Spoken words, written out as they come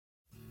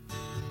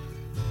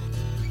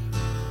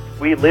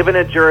We live in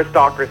a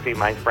juristocracy,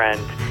 my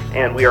friend,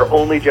 and we are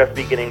only just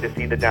beginning to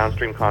see the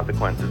downstream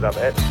consequences of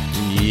it.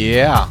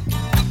 Yeah.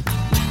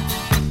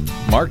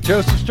 Mark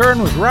Joseph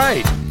Stern was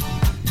right.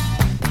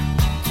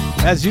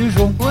 As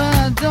usual. Well,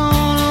 I don't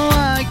know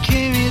why I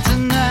came here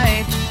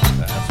tonight.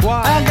 That's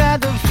why. I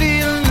got the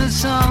feeling that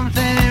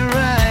something ain't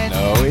right.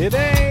 No, it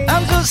ain't.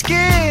 I'm so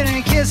scared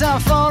in case I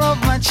fall off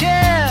my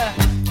chair.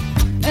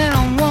 And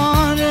I'm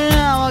wondering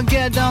how I'll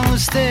get down the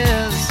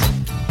stairs.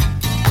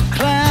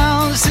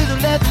 Clowns to the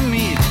left of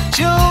me,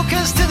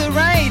 jokers to the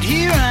right.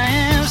 Here I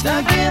am,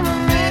 stuck in the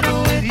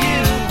middle with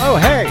you. Oh,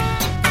 hey.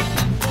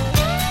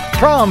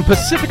 From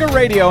Pacifica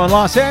Radio in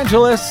Los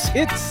Angeles,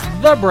 it's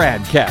the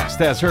BradCast,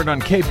 as heard on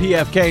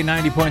KPFK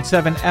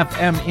 90.7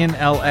 FM in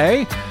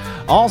LA.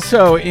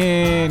 Also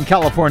in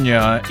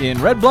California, in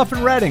Red Bluff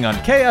and Redding on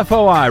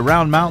KFOI,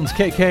 Round Mountains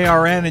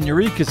KKRN, and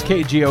Eureka's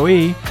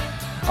KGOE.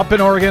 Up in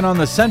Oregon on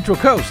the Central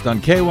Coast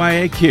on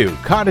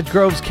KYAQ, Cottage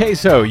Grove's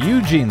KSO,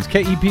 Eugene's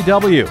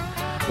KEPW,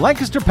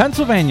 Lancaster,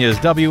 Pennsylvania's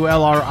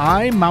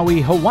WLRI,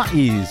 Maui,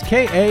 Hawaii's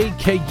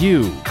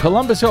KAKU,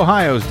 Columbus,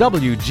 Ohio's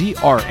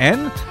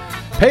WGRN,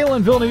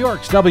 Palinville, New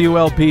York's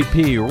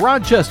WLPP,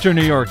 Rochester,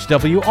 New York's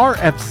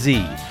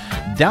WRFZ,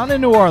 down in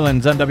New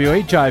Orleans on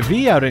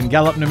WHIV, out in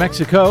Gallup, New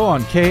Mexico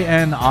on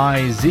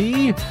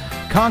KNIZ,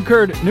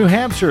 Concord, New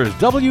Hampshire's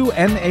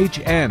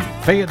WNHN,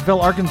 Fayetteville,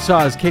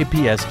 Arkansas's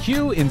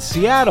KPSQ, in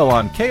Seattle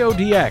on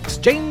KODX,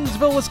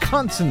 Janesville,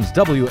 Wisconsin's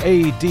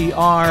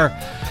WADR,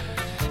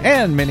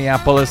 and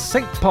Minneapolis,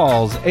 St.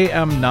 Paul's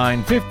AM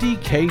 950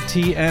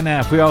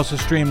 KTNF. We also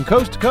stream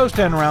coast to coast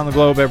and around the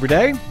globe every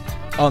day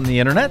on the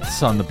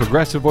internets, on the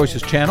Progressive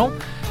Voices channel,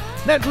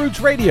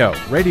 Netroots Radio,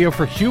 Radio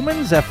for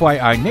Humans,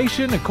 FYI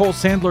Nation,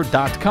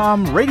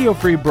 NicoleSandler.com, Radio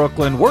Free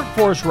Brooklyn,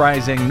 Workforce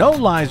Rising, No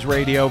Lies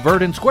Radio,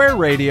 Verdant Square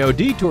Radio,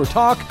 Detour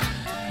Talk,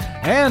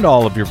 and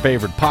all of your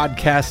favorite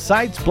podcast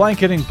sites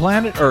blanketing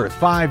planet Earth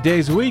 5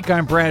 days a week.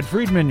 I'm Brad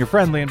Friedman, your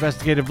friendly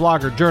investigative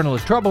blogger,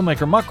 journalist,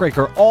 troublemaker,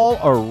 muckraker, all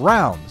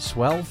around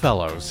swell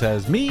fellow,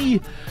 says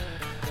me.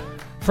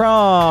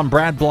 From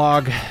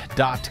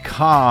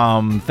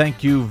bradblog.com.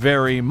 Thank you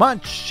very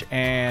much.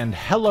 And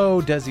hello,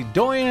 Desi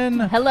Doyen.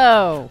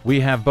 Hello.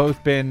 We have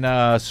both been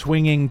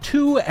swinging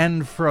to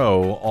and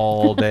fro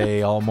all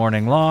day, all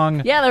morning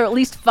long. Yeah, there are at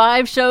least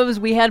 5 shows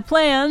we had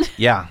planned.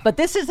 Yeah. But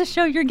this is the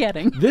show you're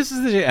getting. This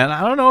is and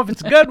I don't know if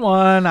it's a good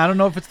one. I don't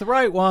know if it's the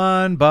right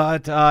one.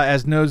 But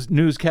as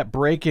news kept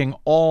breaking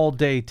all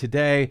day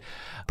today,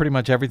 pretty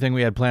much everything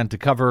we had planned to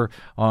cover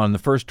on the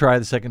first try,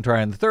 the second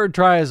try, and the third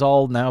try has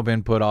all now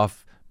been put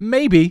off,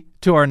 maybe,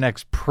 to our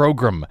next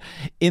program.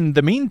 In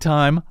the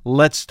meantime,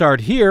 let's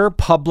start here.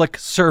 Public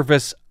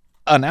service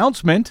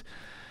announcement,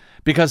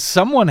 because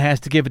someone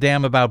has to give a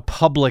damn about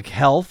public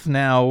health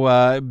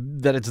now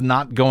that it's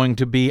not going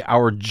to be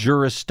our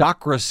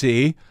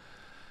juristocracy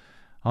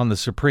on the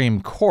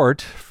Supreme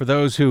Court. For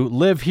those who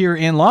live here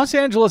in Los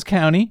Angeles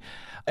County,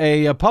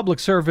 a public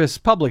service,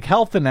 public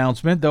health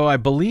announcement, though I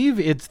believe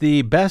it's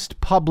the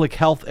best public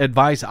health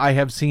advice I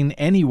have seen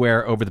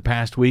anywhere over the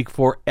past week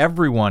for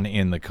everyone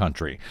in the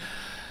country.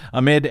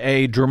 Amid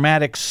a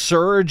dramatic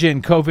surge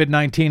in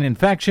COVID-19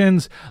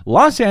 infections,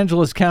 Los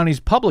Angeles County's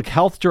public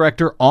health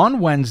director on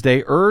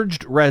Wednesday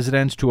urged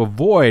residents to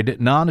avoid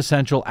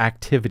non-essential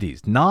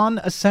activities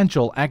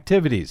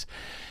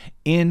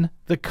in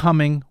the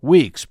coming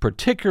weeks,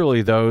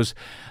 particularly those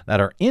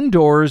that are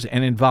indoors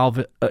and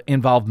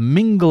involve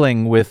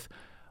mingling with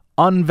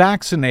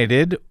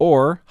unvaccinated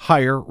or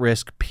higher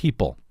risk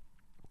people.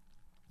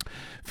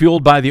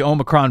 Fueled by the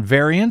Omicron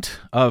variant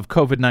of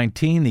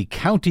COVID-19, the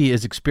county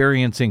is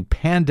experiencing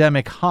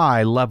pandemic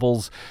high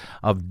levels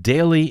of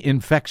daily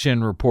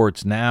infection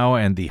reports now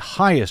and the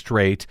highest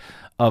rate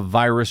of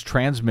virus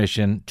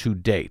transmission to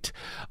date.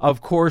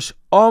 Of course,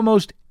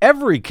 almost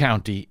every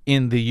county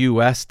in the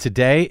U.S.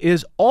 today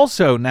is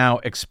also now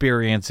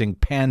experiencing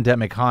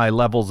pandemic high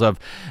levels of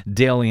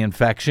daily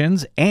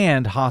infections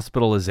and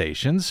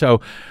hospitalizations.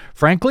 So,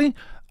 frankly,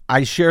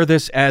 I share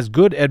this as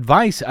good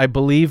advice, I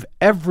believe,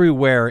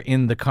 everywhere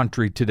in the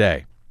country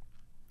today.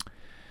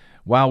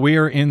 While we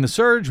are in the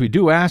surge, we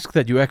do ask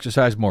that you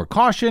exercise more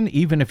caution,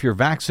 even if you're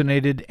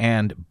vaccinated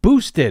and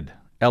boosted.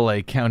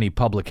 LA County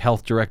Public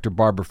Health Director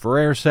Barbara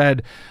Ferrer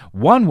said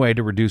one way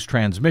to reduce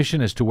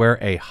transmission is to wear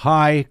a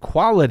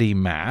high-quality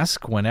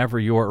mask whenever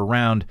you're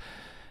around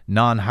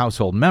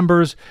non-household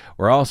members.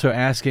 We're also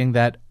asking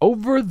that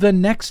over the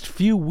next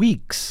few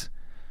weeks,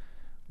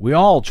 we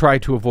all try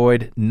to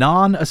avoid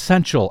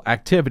non-essential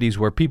activities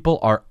where people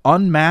are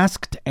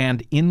unmasked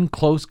and in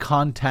close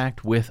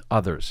contact with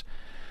others.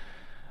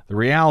 The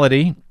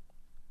reality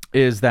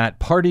is that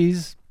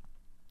parties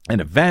and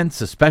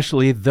events,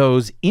 especially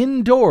those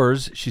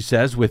indoors, she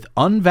says, with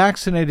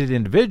unvaccinated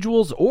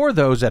individuals or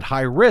those at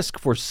high risk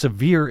for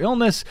severe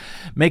illness,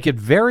 make it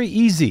very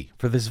easy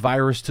for this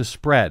virus to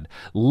spread.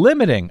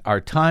 Limiting our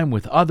time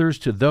with others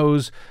to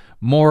those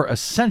more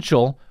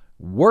essential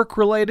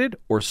work-related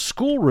or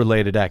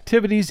school-related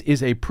activities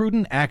is a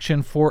prudent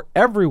action for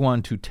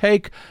everyone to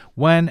take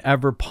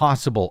whenever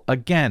possible.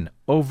 Again,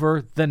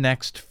 over the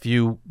next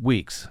few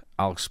weeks.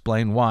 I'll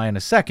explain why in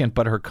a second,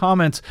 but her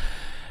comments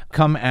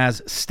come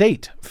as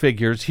state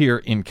figures here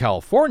in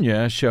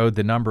California showed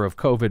the number of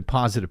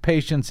COVID-positive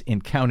patients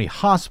in county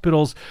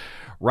hospitals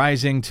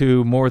rising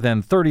to more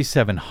than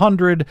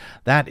 3,700.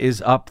 That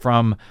is up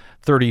from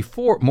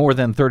more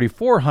than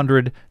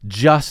 3,400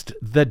 just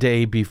the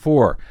day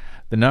before.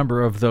 The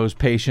number of those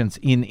patients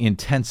in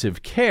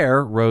intensive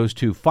care rose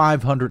to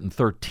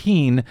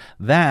 513.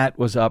 That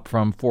was up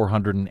from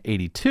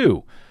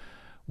 482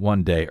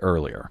 one day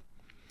earlier.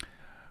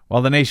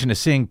 While the nation is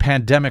seeing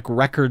pandemic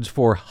records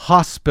for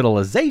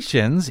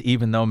hospitalizations,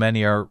 even though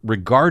many are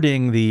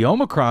regarding the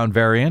Omicron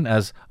variant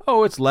as,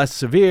 it's less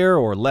severe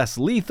or less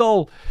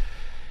lethal,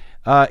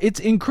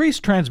 its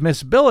increased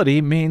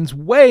transmissibility means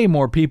way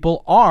more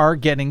people are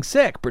getting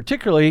sick,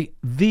 particularly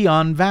the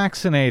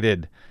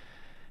unvaccinated.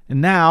 And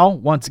now,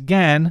 once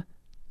again,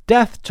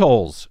 death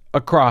tolls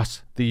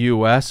across the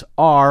U.S.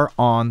 are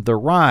on the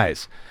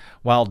rise.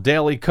 While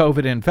daily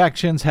COVID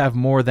infections have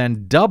more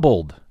than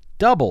doubled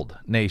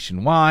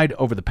nationwide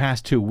over the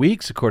past 2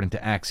 weeks, according to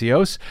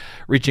Axios,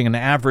 reaching an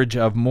average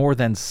of more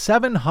than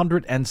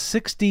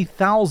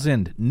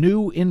 760,000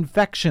 new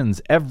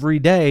infections every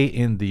day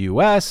in the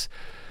U.S.,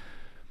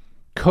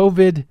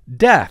 COVID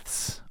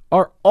deaths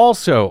are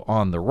also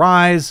on the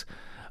rise,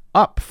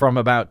 up from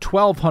about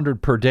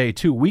 1,200 per day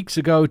 2 weeks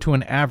ago to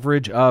an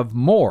average of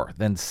more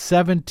than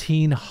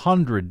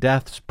 1,700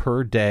 deaths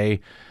per day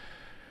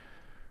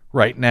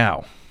right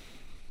now.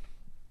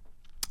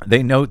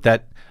 They note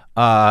that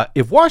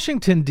if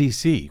Washington,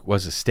 D.C.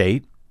 was a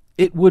state,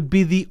 it would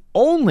be the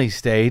only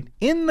state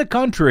in the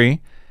country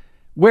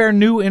where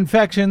new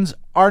infections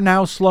are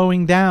now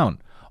slowing down.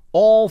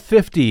 All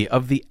 50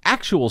 of the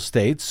actual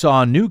states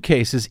saw new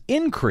cases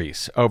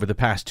increase over the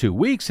past 2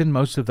 weeks, and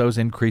most of those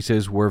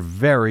increases were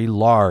very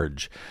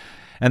large.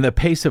 And the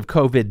pace of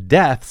COVID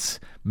deaths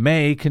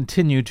may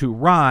continue to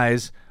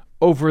rise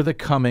over the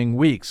coming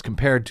weeks.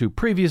 Compared to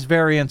previous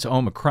variants,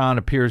 Omicron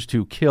appears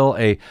to kill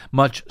a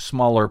much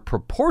smaller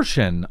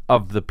proportion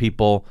of the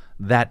people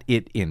that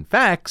it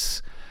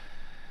infects.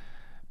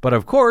 But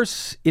of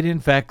course, it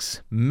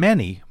infects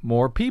many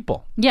more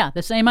people. Yeah,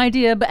 the same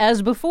idea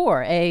as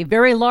before. A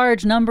very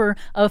large number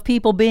of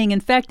people being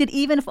infected,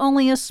 even if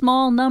only a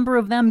small number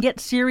of them get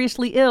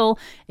seriously ill.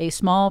 A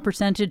small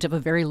percentage of a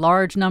very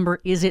large number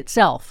is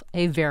itself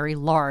a very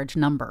large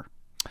number.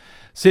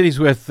 Cities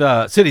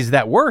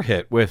that were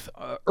hit with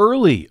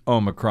early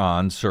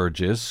Omicron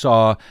surges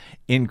saw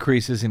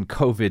increases in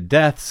COVID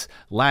deaths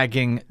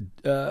lagging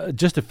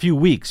just a few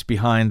weeks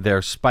behind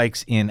their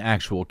spikes in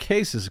actual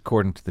cases,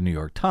 according to the New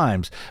York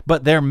Times.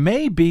 But there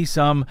may be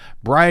some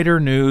brighter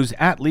news,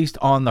 at least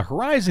on the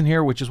horizon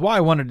here, which is why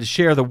I wanted to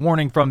share the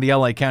warning from the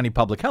LA County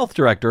Public Health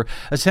Director,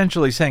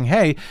 essentially saying,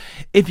 hey,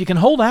 if you can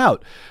hold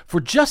out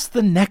for just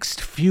the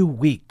next few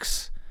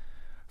weeks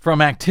from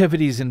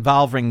activities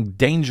involving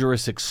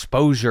dangerous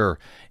exposure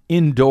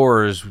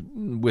indoors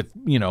with,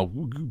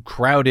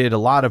 crowded, a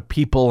lot of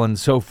people and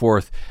so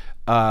forth,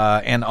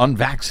 and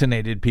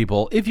unvaccinated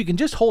people. If you can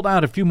just hold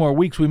out a few more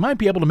weeks, we might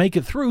be able to make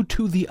it through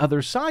to the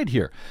other side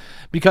here.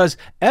 Because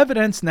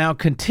evidence now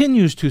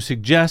continues to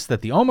suggest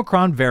that the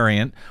Omicron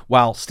variant,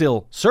 while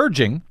still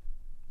surging,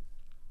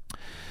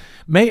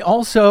 may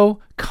also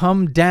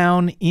come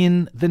down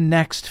in the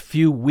next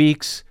few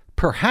weeks,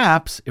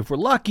 perhaps, if we're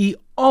lucky,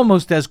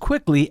 almost as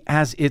quickly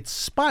as it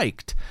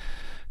spiked.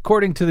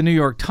 According to the New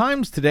York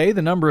Times today,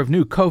 the number of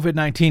new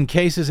COVID-19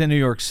 cases in New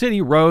York City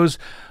rose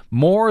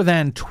more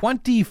than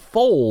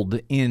 20-fold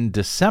in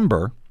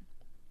December.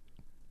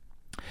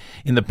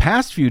 In the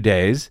past few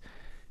days,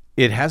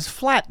 it has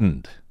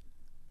flattened.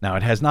 Now,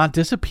 it has not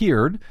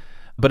disappeared,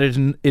 but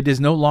it is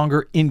no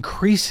longer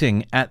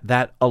increasing at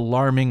that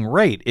alarming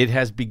rate. It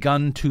has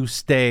begun to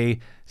stay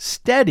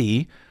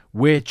steady,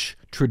 which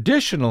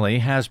traditionally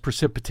has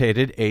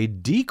precipitated a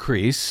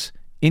decrease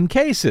in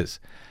cases.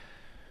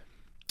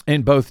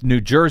 In both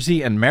New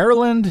Jersey and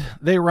Maryland,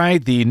 they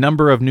write, the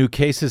number of new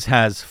cases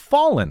has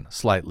fallen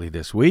slightly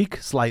this week,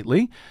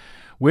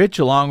 which,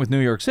 along with New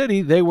York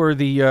City, they were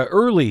the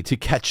early to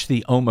catch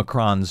the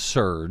Omicron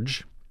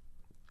surge.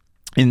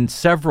 In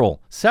several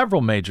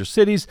major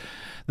cities,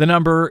 the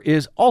number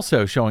is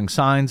also showing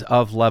signs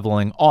of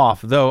leveling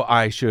off, though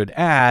I should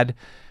add,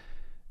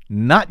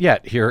 not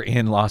yet here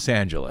in Los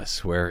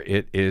Angeles, where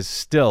it is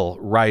still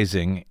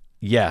rising,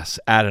 yes,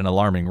 at an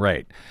alarming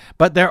rate.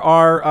 But there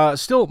are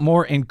still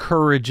more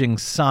encouraging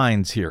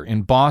signs here.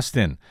 In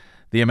Boston,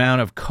 the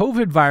amount of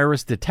COVID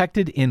virus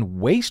detected in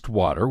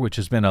wastewater, which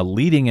has been a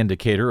leading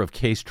indicator of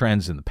case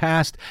trends in the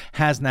past,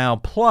 has now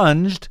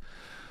plunged.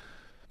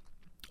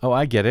 Oh,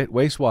 I get it.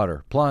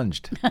 Wastewater.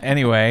 Plunged.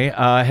 Anyway,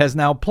 has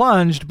now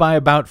plunged by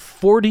about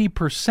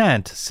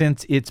 40%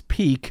 since its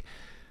peak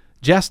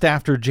just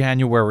after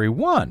January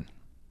 1.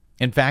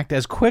 In fact,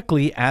 as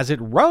quickly as it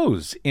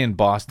rose in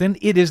Boston,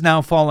 it is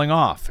now falling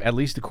off, at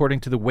least according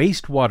to the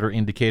wastewater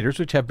indicators,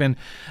 which have been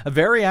a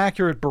very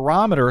accurate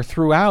barometer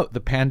throughout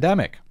the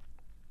pandemic.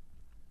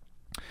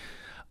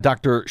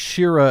 Dr.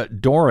 Shira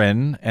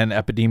Doran, an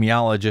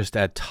epidemiologist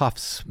at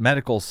Tufts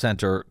Medical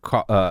Center,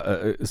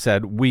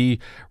 said, "We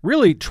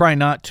really try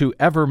not to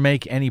ever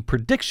make any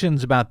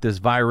predictions about this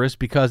virus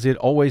because it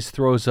always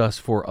throws us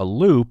for a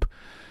loop."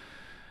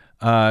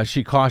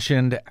 She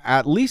cautioned,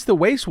 at least the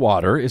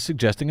wastewater is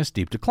suggesting a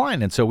steep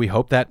decline, and so we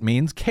hope that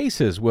means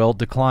cases will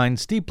decline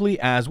steeply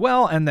as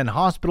well, and then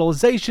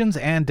hospitalizations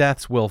and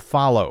deaths will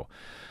follow.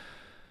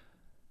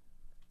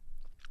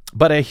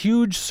 But a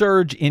huge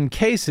surge in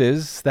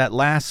cases that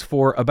lasts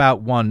for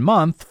about 1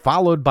 month,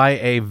 followed by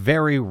a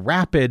very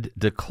rapid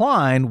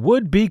decline,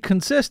 would be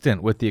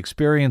consistent with the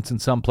experience in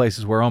some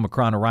places where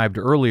Omicron arrived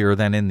earlier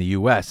than in the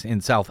U.S.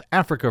 In South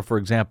Africa, for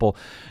example,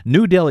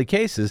 new daily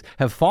cases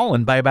have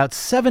fallen by about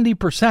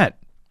 70%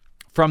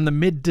 from the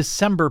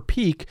mid-December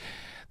peak.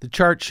 The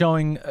chart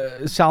showing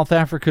South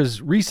Africa's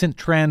recent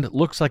trend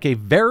looks like a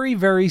very,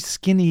 very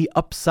skinny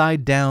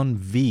upside-down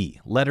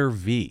V, letter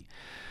V,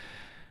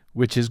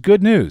 which is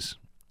good news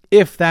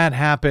if that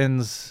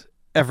happens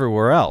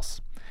everywhere else.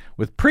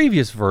 With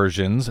previous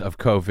versions of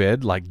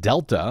COVID, like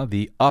Delta,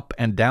 the up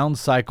and down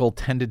cycle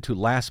tended to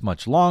last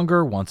much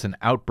longer. Once an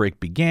outbreak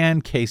began,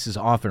 cases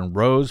often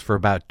rose for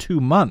about 2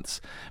 months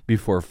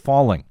before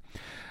falling.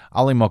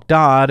 Ali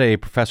Mokdad, a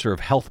professor of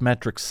health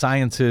metrics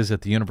sciences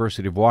at the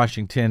University of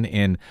Washington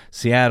in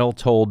Seattle,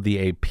 told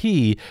the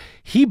AP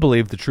he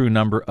believed the true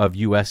number of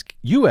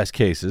U.S.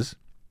 cases,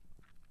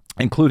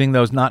 including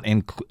those not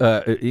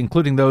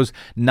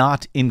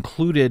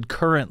included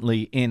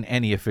currently in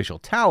any official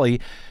tally,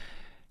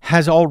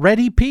 has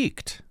already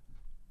peaked.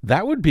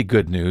 That would be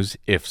good news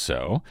if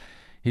so.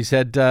 He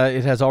said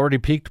it has already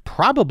peaked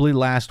probably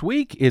last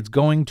week. It's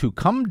going to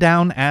come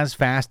down as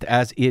fast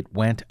as it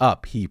went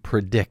up, he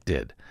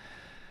predicted.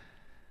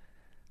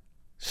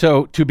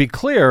 So, to be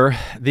clear,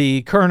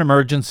 the current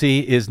emergency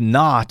is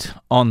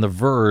not on the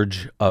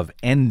verge of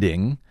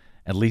ending,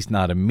 at least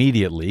not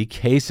immediately.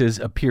 Cases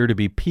appear to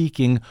be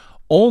peaking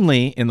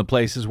only in the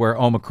places where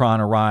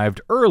Omicron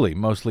arrived early,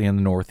 mostly in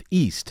the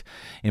Northeast.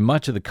 In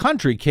much of the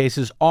country,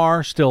 cases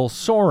are still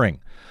soaring.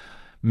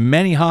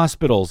 Many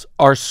hospitals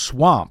are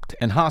swamped,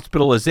 and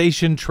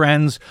hospitalization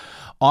trends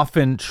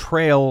often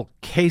trail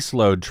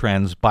caseload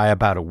trends by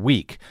about a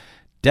week.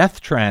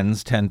 Death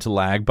trends tend to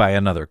lag by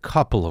another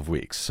couple of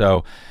weeks.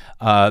 So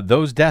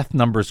those death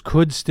numbers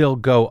could still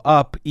go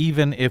up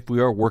even if we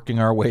are working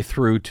our way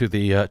through to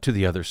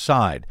the other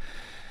side.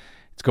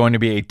 It's going to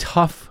be a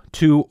tough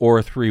 2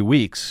 or 3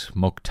 weeks,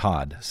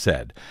 Muqtad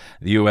said.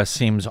 The U.S.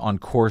 seems on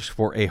course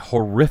for a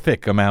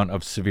horrific amount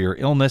of severe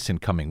illness in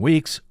coming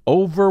weeks,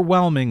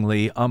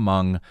 overwhelmingly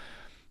among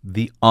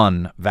the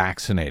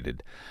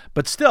unvaccinated.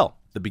 But still,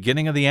 the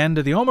beginning of the end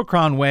of the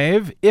Omicron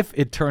wave, if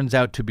it turns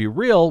out to be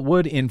real,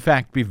 would in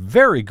fact be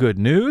very good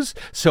news.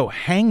 So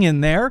hang in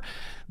there.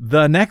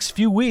 The next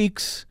few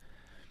weeks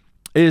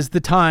is the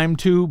time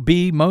to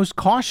be most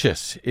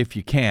cautious if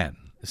you can.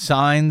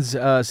 Signs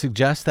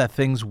suggest that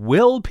things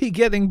will be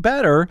getting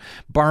better,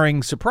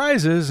 barring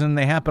surprises, and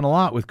they happen a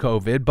lot with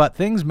COVID, but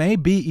things may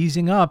be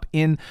easing up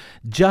in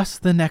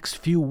just the next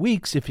few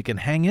weeks. If you can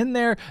hang in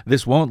there,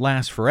 this won't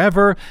last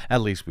forever, at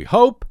least we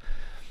hope.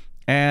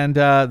 And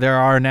there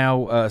are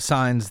now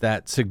signs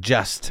that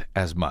suggest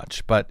as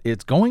much, but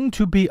it's going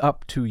to be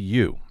up to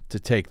you to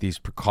take these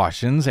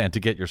precautions and to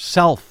get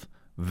yourself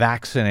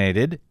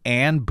vaccinated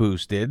and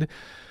boosted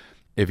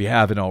if you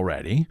haven't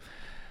already.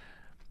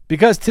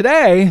 Because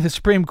today, the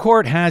Supreme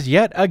Court has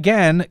yet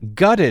again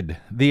gutted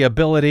the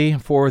ability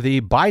for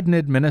the Biden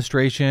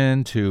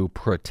administration to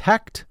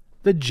protect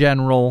the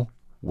general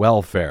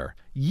welfare.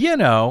 You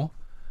know,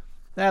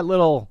 that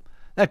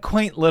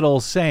quaint little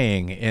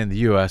saying in the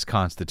U.S.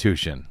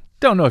 Constitution.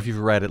 Don't know if you've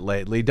read it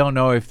lately. Don't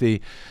know if the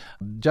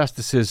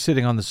justices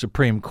sitting on the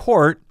Supreme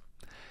Court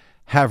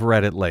have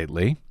read it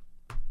lately.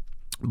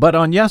 But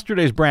on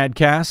yesterday's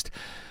BradCast,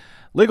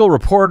 legal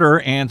reporter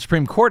and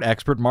Supreme Court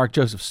expert Mark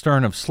Joseph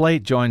Stern of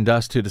Slate joined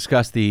us to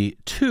discuss the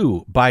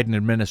 2 Biden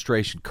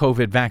administration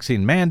COVID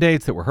vaccine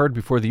mandates that were heard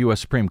before the U.S.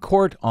 Supreme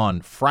Court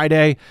on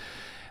Friday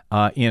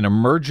in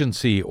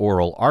emergency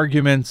oral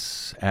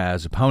arguments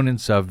as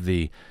opponents of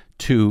the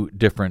 2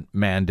 different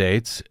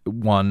mandates,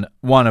 one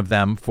of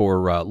them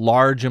for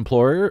large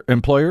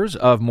employers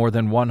of more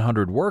than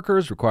 100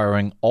 workers,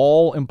 requiring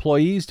all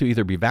employees to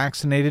either be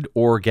vaccinated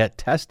or get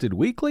tested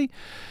weekly,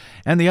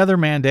 and the other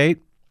mandate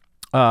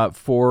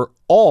for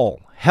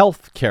all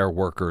health care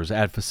workers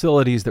at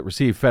facilities that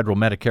receive federal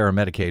Medicare and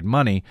Medicaid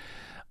money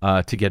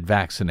to get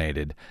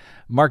vaccinated.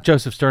 Mark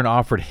Joseph Stern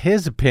offered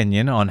his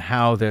opinion on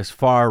how this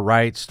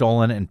far-right,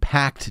 stolen, and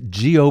packed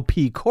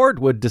GOP court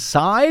would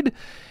decide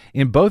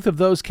in both of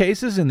those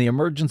cases in the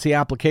emergency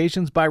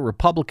applications by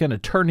Republican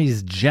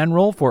attorneys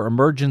general for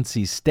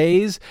emergency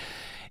stays.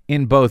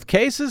 In both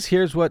cases,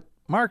 here's what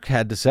Mark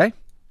had to say.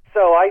 So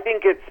I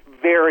think it's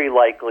very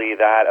likely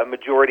that a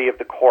majority of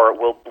the court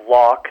will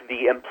block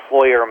the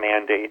employer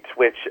mandate,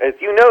 which, as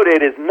you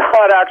noted, is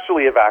not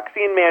actually a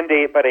vaccine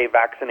mandate, but a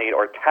vaccinate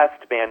or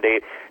test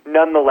mandate.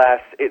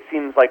 Nonetheless, it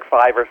seems like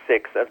 5 or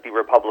 6 of the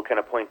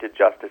Republican-appointed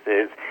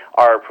justices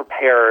are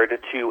prepared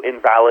to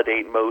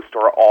invalidate most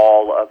or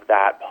all of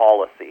that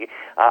policy.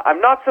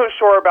 I'm not so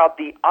sure about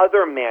the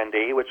other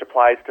mandate, which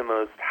applies to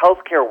most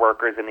healthcare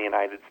workers in the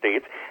United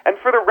States, and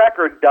for the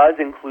record does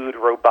include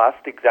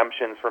robust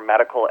exemptions for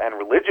medical and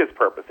religious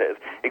purposes,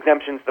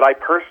 exemptions that I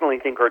personally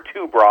think are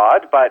too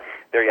broad, but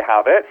there you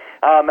have it.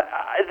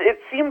 It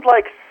seems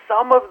like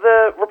some of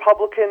the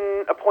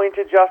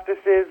Republican-appointed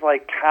justices,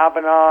 like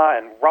Kavanaugh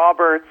and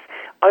Roberts,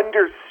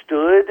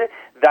 understood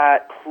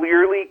that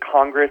clearly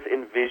Congress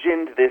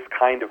envisioned this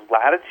kind of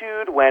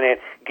latitude when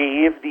it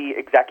gave the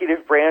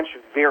executive branch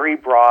very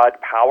broad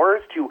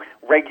powers to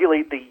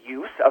regulate the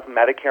use of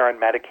Medicare and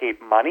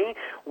Medicaid money.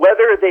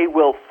 Whether they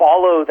will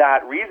follow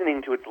that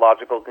reasoning to its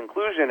logical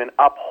conclusion and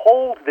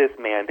uphold this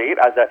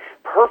mandate as a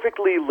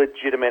perfectly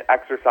legitimate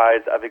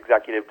exercise of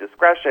executive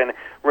discretion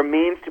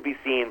remains to be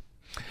seen.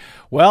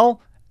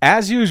 Well,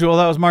 as usual,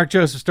 that was Mark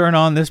Joseph Stern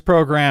on this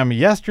program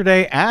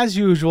yesterday. As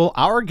usual,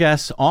 our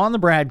guests on the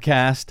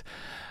BradCast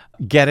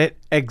get it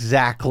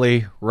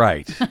exactly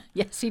right.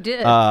 Yes, he did.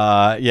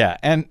 Yeah,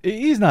 and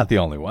he's not the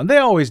only one. They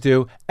always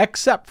do,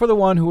 except for the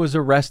one who was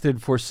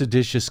arrested for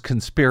seditious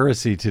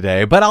conspiracy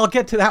today. But I'll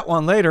get to that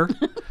one later.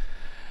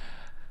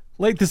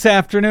 Late this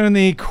afternoon,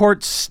 the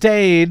court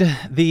stayed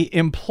the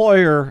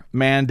employer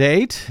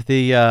mandate,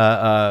 the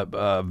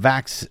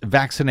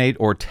vaccinate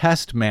or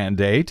test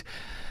mandate,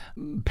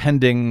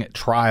 pending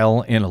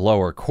trial in a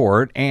lower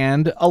court,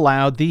 and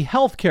allowed the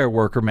healthcare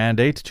worker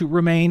mandate to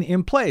remain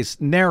in place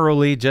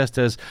narrowly, just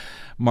as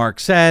Mark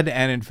said.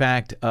 And in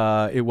fact,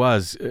 it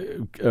was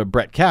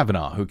Brett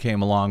Kavanaugh who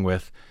came along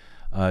with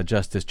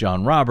Justice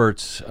John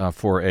Roberts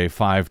for a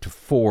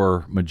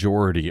 5-4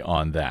 majority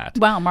on that.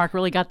 Wow, Mark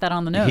really got that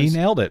on the nose. He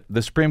nailed it.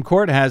 The Supreme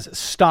Court has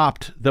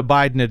stopped the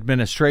Biden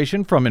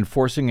administration from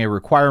enforcing a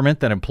requirement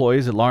that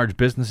employees at large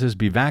businesses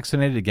be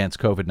vaccinated against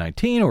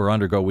COVID-19 or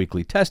undergo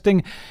weekly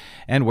testing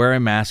and wear a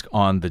mask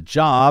on the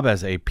job.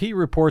 As AP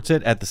reports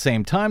it, at the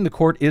same time, the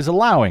court is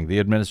allowing the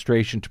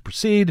administration to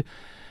proceed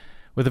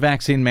with a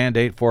vaccine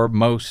mandate for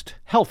most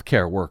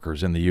healthcare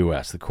workers in the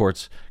U.S. The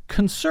court's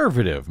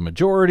conservative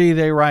majority,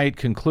 they write,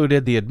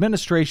 concluded the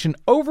administration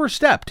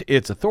overstepped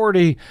its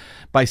authority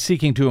by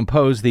seeking to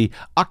impose the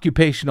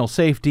Occupational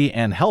Safety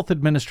and Health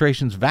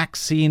Administration's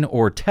vaccine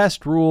or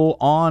test rule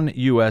on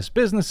U.S.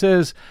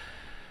 businesses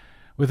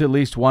with at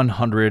least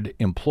 100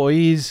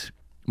 employees.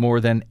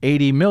 More than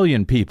 80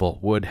 million people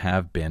would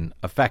have been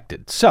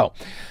affected. So,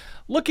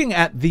 looking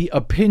at the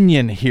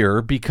opinion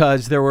here,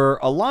 because there were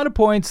a lot of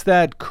points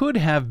that could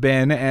have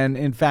been, and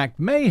in fact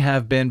may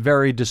have been,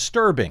 very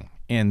disturbing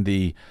in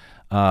the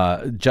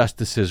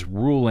justices'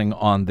 ruling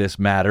on this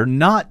matter,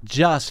 not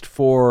just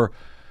for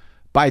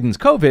Biden's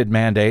COVID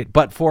mandate,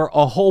 but for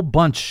a whole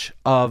bunch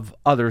of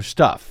other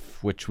stuff,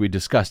 which we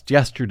discussed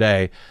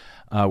yesterday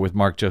with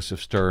Mark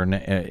Joseph Stern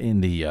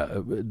in the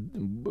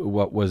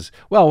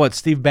what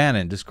Steve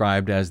Bannon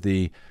described as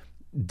the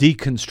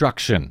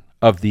deconstruction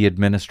of the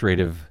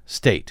administrative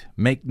state.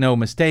 Make no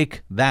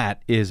mistake,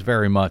 that is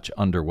very much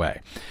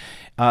underway.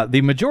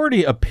 The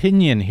majority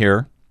opinion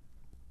here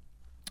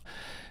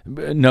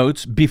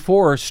notes,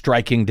 before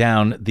striking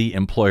down the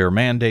employer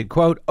mandate,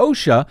 quote,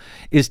 OSHA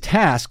is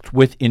tasked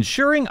with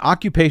ensuring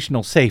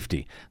occupational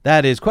safety.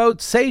 That is,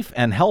 quote, safe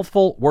and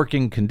healthful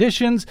working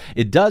conditions.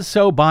 It does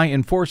so by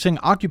enforcing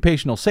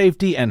occupational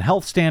safety and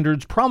health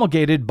standards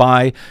promulgated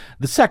by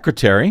the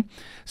Secretary.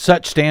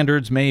 Such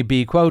standards may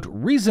be, quote,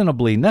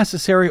 reasonably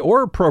necessary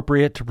or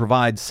appropriate to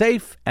provide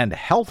safe and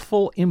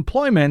healthful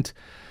employment.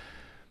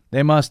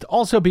 They must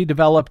also be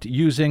developed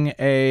using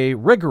a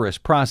rigorous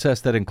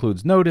process that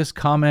includes notice,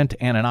 comment,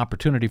 and an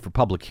opportunity for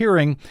public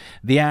hearing.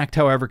 The Act,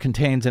 however,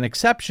 contains an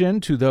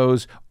exception to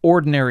those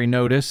ordinary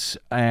notice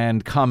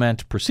and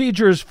comment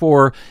procedures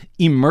for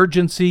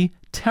emergency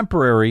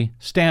temporary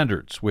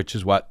standards, which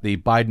is what the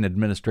Biden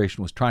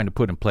administration was trying to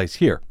put in place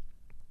here.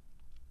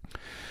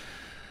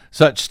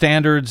 Such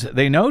standards,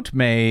 they note,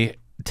 may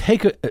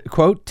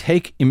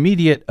take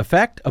immediate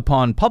effect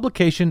upon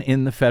publication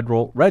in the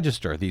Federal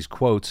Register. These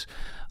quotes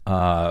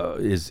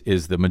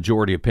is the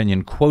majority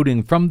opinion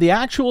quoting from the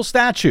actual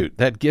statute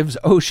that gives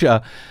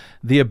OSHA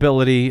the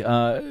ability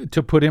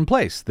to put in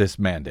place this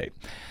mandate.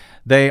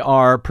 They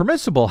are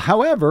permissible,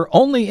 however,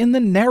 only in the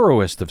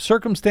narrowest of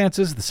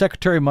circumstances. The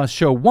Secretary must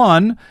show,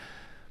 one,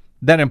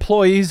 that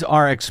employees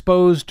are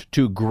exposed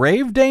to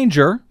grave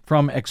danger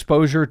from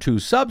exposure to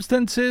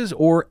substances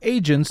or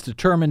agents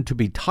determined to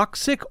be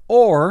toxic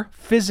or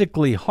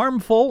physically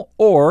harmful,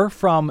 or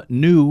from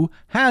new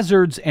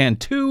hazards, and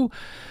two,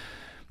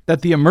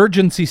 that the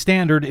emergency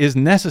standard is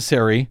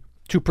necessary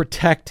to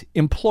protect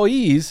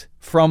employees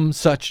from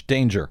such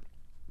danger.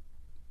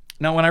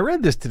 Now, when I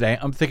read this today,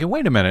 I'm thinking,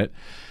 wait a minute.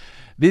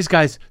 These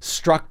guys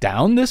struck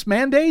down this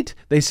mandate?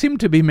 They seem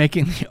to be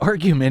making the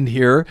argument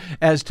here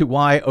as to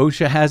why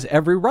OSHA has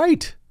every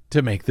right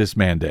to make this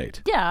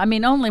mandate. Yeah, I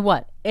mean, only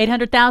what?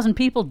 800,000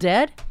 people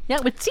dead? Yeah,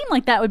 it would seem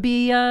like that would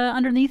be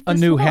underneath this A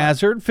new law.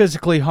 hazard,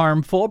 physically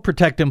harmful,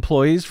 protect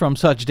employees from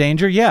such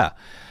danger, yeah.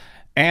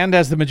 And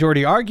as the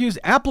majority argues,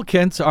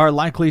 applicants are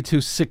likely to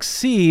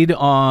succeed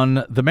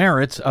on the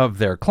merits of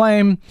their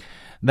claim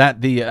that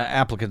the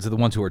applicants are the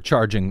ones who are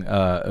challenging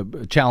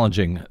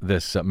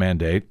this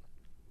mandate.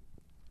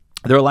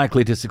 They're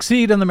likely to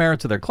succeed on the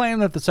merits of their claim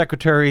that the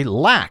secretary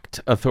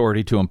lacked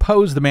authority to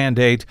impose the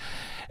mandate.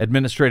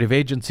 Administrative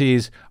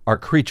agencies are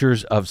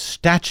creatures of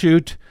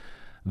statute.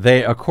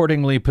 They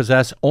accordingly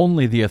possess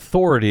only the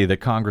authority that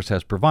Congress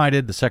has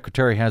provided. The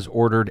secretary has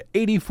ordered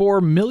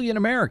 84 million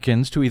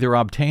Americans to either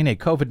obtain a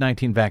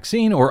COVID-19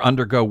 vaccine or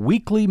undergo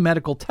weekly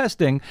medical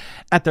testing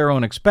at their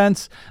own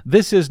expense.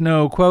 This is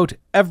no, quote,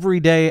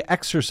 everyday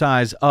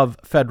exercise of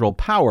federal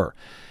power.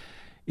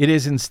 It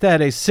is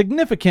instead a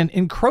significant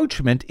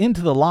encroachment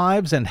into the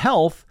lives and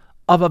health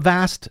of a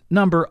vast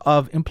number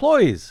of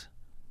employees.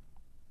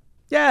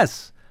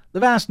 Yes, the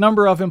vast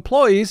number of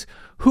employees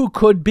who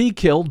could be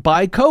killed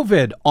by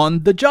COVID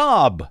on the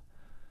job.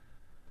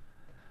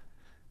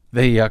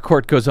 The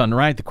court goes on to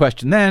write, the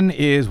question then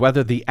is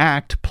whether the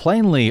act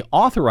plainly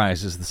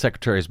authorizes the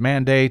secretary's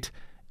mandate.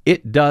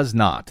 It does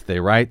not. They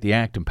write, the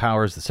act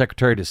empowers the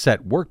secretary to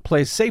set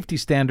workplace safety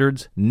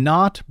standards,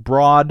 not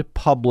broad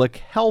public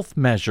health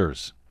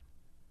measures.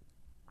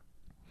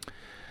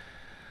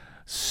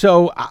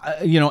 So,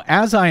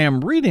 as I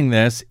am reading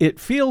this, it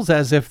feels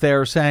as if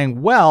they're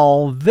saying,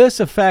 well, this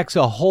affects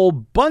a whole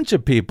bunch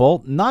of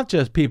people, not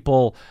just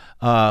people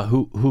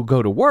who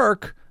go to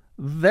work.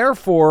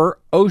 Therefore,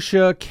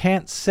 OSHA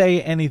can't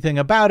say anything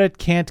about it,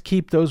 can't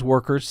keep those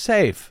workers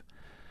safe.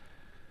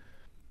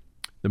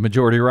 The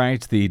majority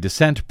writes, the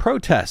dissent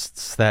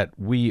protests that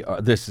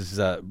this is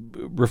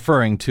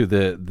referring to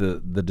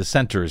the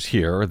dissenters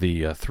here,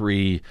 the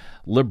three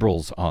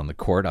liberals on the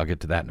court. I'll get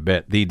to that in a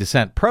bit. The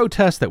dissent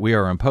protests that we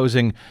are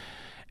imposing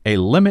a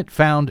limit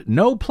found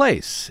no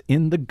place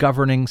in the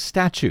governing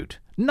statute.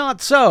 Not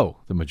so,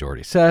 the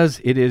majority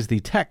says. It is the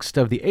text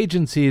of the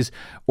agency's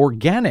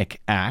Organic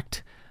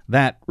Act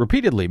that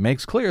repeatedly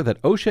makes clear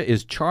that OSHA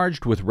is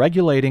charged with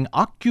regulating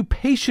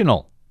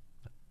occupational,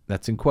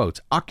 that's in quotes,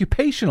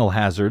 occupational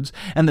hazards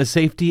and the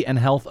safety and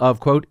health of,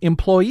 quote,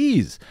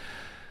 employees.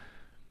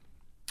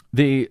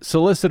 The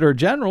Solicitor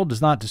General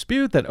does not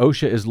dispute that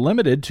OSHA is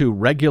limited to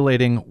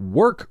regulating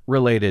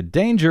work-related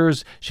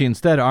dangers. She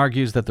instead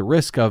argues that the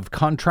risk of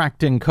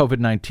contracting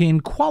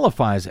COVID-19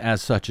 qualifies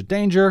as such a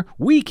danger.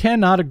 We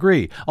cannot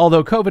agree.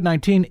 Although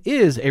COVID-19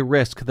 is a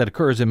risk that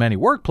occurs in many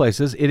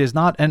workplaces, it is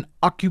not an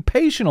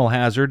occupational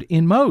hazard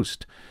in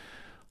most.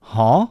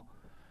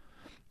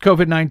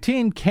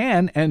 COVID-19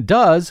 can and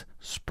does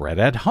spread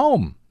at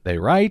home, they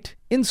write,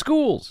 in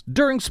schools,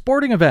 during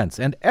sporting events,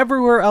 and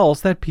everywhere else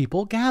that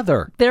people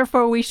gather.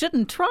 Therefore, we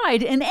shouldn't try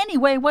in any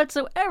way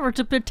whatsoever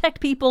to protect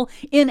people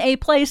in a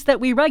place that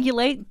we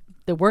regulate,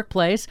 the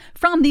workplace,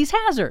 from these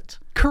hazards.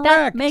 Correct.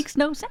 That makes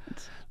no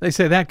sense. They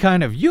say that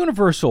kind of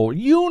universal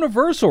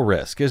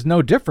risk is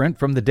no different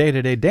from the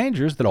day-to-day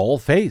dangers that all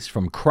face,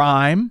 from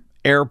crime,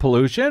 air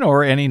pollution,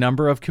 or any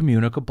number of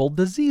communicable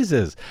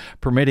diseases.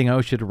 Permitting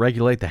OSHA to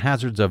regulate the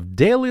hazards of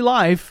daily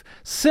life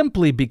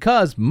simply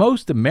because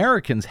most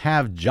Americans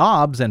have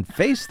jobs and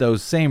face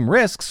those same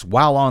risks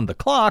while on the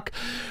clock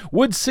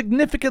would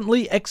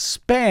significantly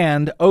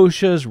expand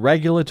OSHA's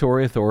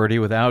regulatory authority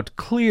without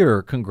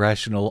clear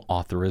congressional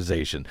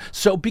authorization.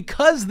 So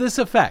because this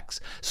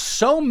affects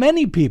so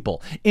many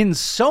people in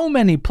so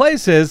many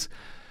places,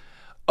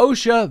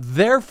 OSHA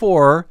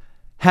therefore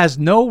has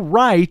no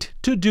right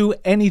to do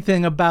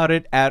anything about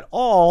it at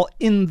all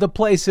in the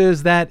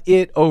places that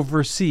it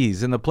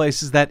oversees, in the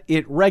places that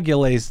it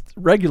regulates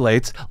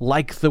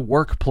like the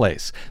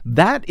workplace.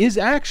 That is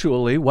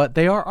actually what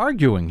they are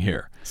arguing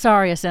here.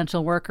 Sorry,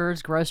 essential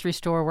workers, grocery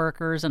store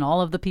workers, and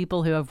all of the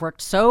people who have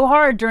worked so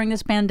hard during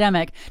this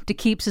pandemic to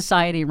keep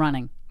society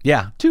running.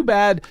 Yeah, too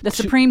bad. The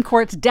Supreme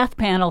Court's death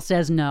panel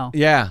says no.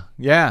 Yeah.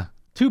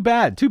 Too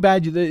bad.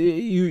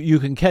 You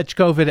can catch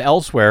COVID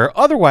elsewhere.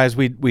 Otherwise,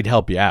 we'd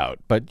help you out.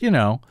 But,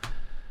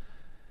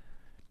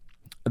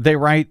 they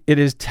write, it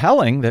is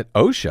telling that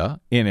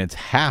OSHA, in its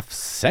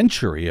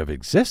half-century of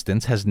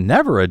existence, has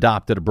never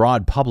adopted a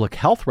broad public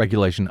health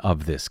regulation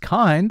of this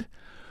kind.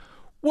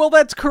 Well,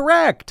 that's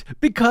correct,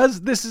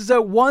 because this is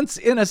a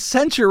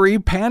once-in-a-century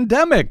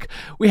pandemic.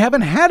 We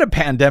haven't had a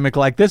pandemic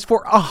like this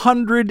for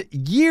 100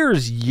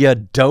 years, you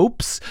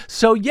dopes.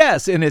 So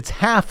yes, in its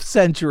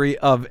half-century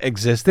of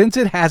existence,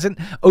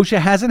 OSHA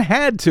hasn't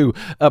had to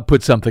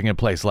put something in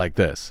place like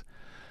this.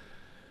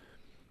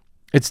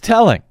 It's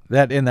telling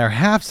that in their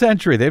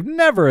half-century, they've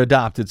never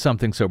adopted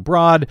something so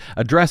broad,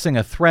 addressing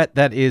a threat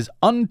that is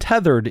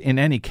untethered in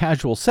any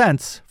casual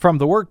sense from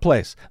the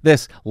workplace.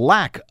 This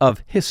lack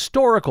of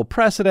historical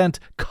precedent,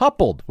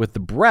 coupled with the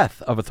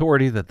breadth of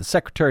authority that the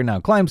Secretary now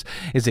claims,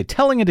 is a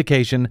telling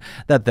indication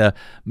that the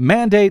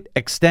mandate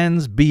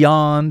extends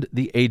beyond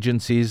the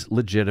agency's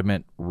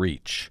legitimate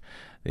reach.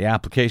 The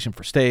application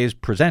for stays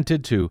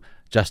presented to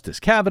Justice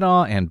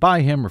Kavanaugh and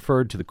by him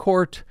referred to the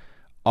court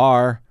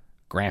are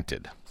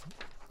granted.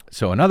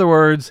 So in other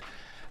words,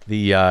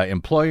 The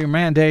employer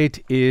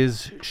mandate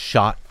is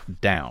shot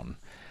down.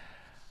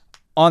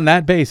 On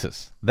that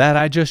basis that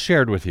I just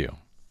shared with you,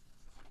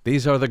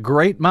 these are the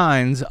great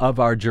minds of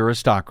our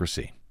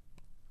juristocracy.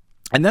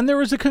 And then there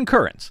was a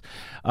concurrence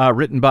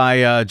written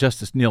by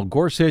Justice Neil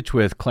Gorsuch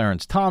with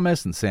Clarence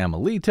Thomas and Sam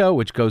Alito,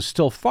 which goes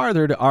still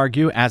farther to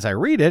argue, as I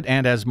read it,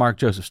 and as Mark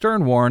Joseph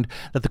Stern warned,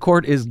 that the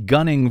court is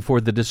gunning for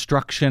the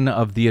destruction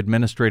of the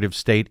administrative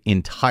state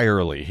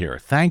entirely here.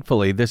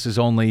 Thankfully, this is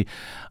only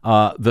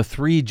the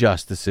three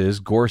justices,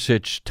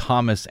 Gorsuch,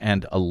 Thomas,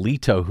 and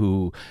Alito,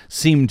 who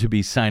seem to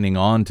be signing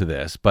on to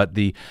this. But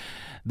the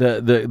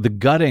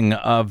gutting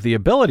of the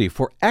ability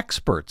for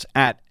experts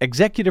at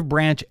executive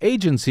branch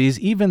agencies,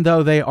 even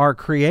though they are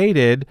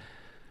created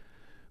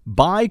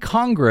by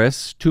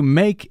Congress to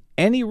make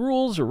any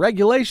rules or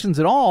regulations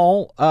at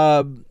all,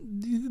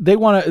 they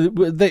want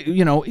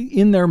to,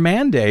 in their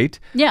mandate.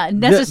 Yeah,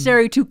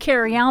 necessary to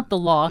carry out the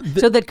law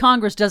so that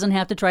Congress doesn't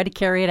have to try to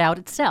carry it out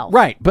itself.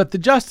 Right, but the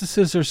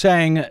justices are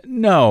saying,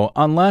 no,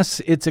 unless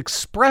it's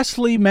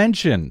expressly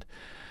mentioned,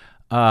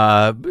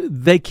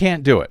 they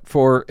can't do it.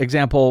 For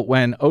example,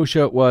 when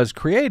OSHA was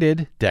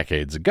created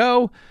decades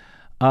ago,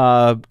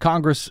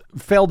 Congress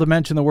failed to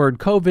mention the word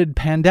COVID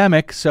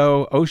pandemic,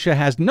 so OSHA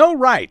has no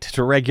right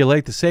to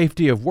regulate the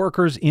safety of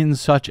workers in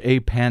such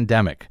a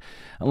pandemic,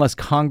 unless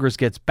Congress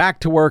gets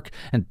back to work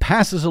and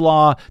passes a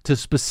law to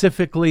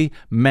specifically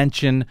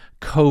mention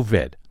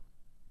COVID.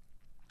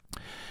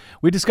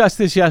 We discussed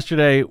this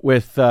yesterday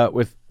with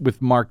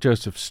Mark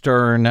Joseph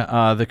Stern.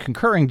 The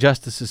concurring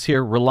justices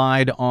here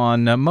relied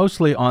on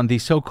mostly on the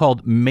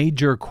so-called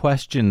major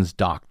questions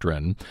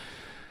doctrine,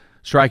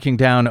 striking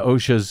down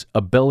OSHA's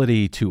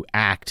ability to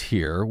act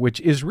here, which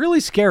is really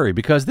scary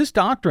because this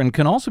doctrine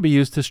can also be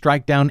used to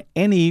strike down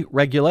any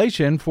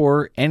regulation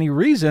for any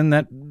reason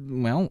that,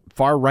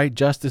 far-right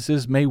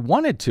justices may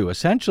want it to.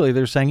 Essentially,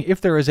 they're saying if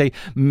there is a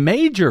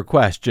major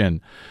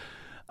question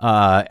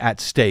at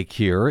stake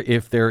here,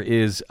 if there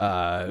is,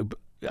 a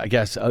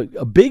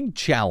big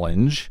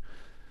challenge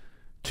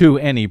to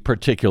any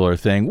particular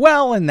thing,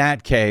 well, in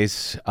that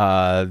case,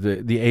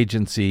 the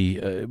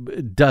agency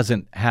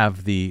doesn't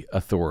have the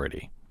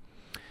authority.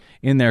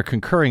 In their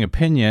concurring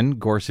opinion,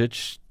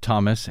 Gorsuch,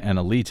 Thomas, and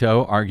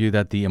Alito argue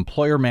that the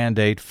employer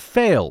mandate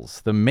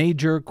fails the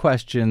major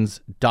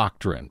questions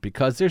doctrine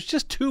because there's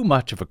just too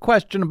much of a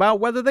question about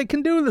whether they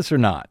can do this or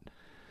not.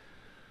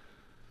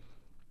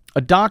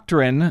 A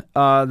doctrine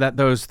that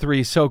those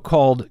three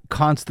so-called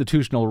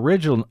constitutional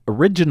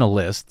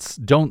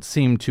originalists don't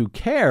seem to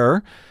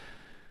care,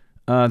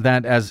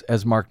 that,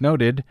 as Mark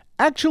noted,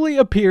 actually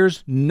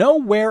appears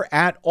nowhere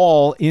at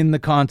all in the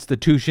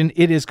Constitution.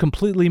 It is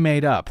completely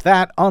made up.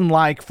 That,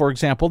 unlike, for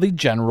example, the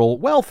General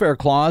Welfare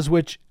Clause,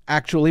 which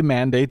actually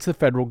mandates the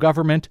federal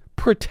government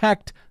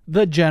protect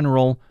the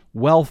general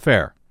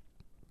welfare.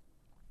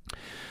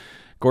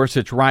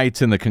 Gorsuch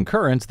writes in the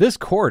concurrence, this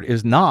court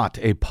is not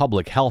a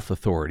public health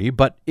authority,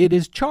 but it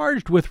is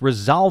charged with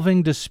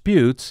resolving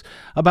disputes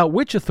about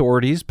which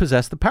authorities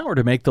possess the power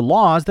to make the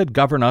laws that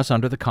govern us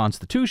under the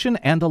Constitution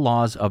and the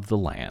laws of the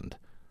land.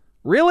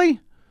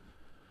 Really?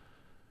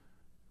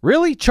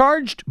 Really?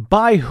 Charged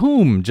by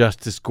whom,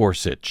 Justice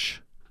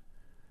Gorsuch?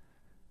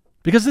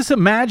 Because this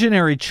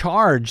imaginary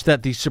charge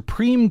that the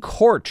Supreme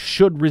Court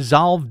should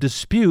resolve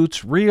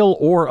disputes, real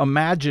or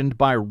imagined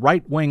by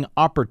right-wing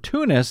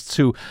opportunists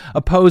who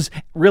oppose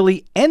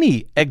really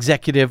any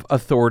executive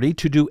authority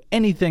to do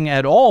anything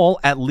at all,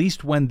 at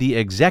least when the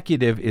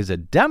executive is a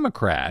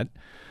Democrat,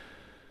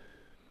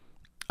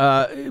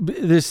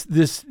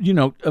 this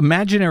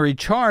imaginary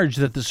charge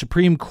that the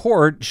Supreme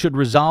Court should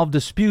resolve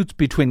disputes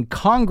between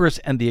Congress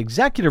and the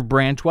executive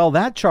branch, well,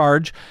 that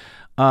charge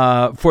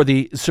for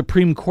the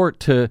Supreme Court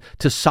to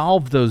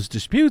solve those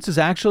disputes is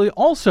actually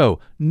also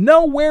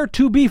nowhere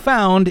to be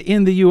found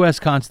in the U.S.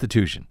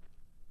 Constitution.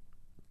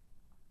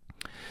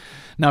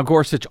 Now,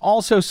 Gorsuch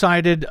also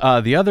cited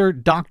the other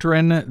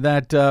doctrine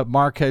that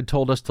Mark had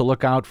told us to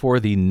look out for,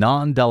 the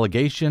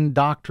non-delegation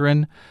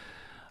doctrine,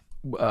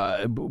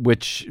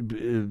 which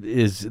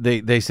is,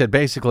 they said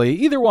basically,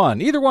 either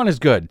one is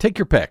good. Take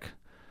your pick.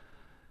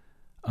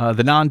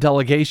 The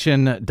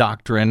non-delegation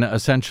doctrine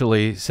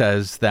essentially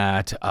says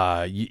that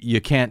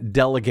you can't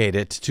delegate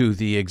it to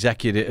the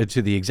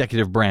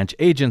executive branch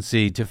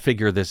agency to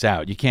figure this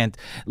out. You can't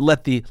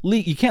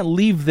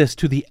leave this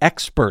to the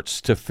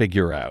experts to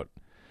figure out.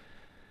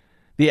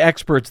 The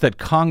experts that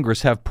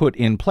Congress have put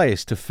in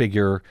place to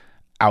figure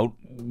out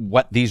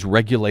what these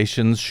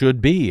regulations should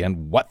be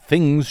and what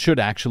things should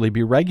actually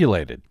be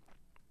regulated.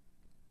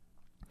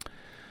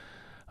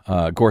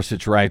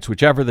 Gorsuch writes,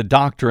 whichever the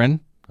doctrine,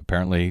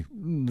 apparently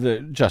the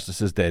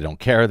justices, they don't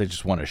care. They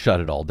just want to shut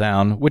it all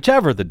down.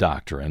 Whichever the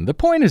doctrine, the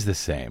point is the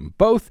same.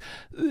 Both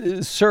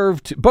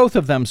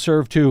of them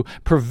serve to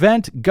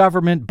prevent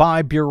government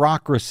by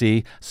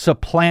bureaucracy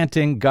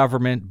supplanting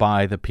government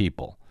by the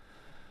people.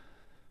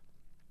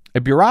 A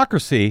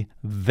bureaucracy,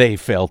 they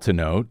fail to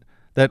note,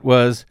 that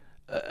was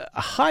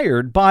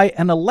hired by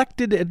an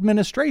elected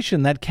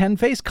administration that can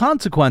face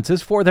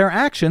consequences for their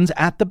actions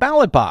at the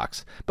ballot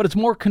box. But it's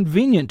more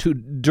convenient to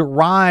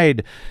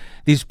deride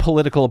these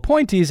political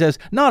appointees as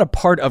not a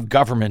part of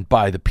government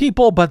by the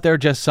people, but they're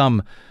just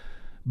some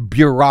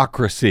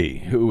bureaucracy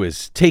who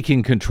is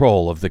taking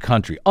control of the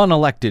country,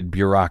 unelected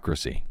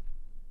bureaucracy.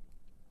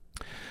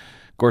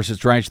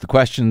 Gorsuch writes, the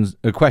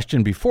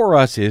question before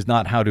us is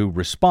not how to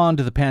respond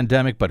to the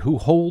pandemic, but who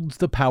holds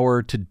the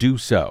power to do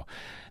so.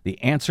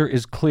 The answer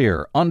is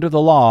clear. Under the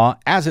law,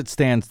 as it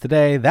stands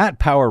today, that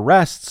power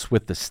rests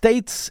with the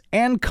states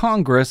and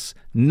Congress,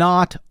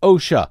 not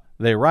OSHA,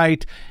 they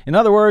write. In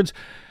other words,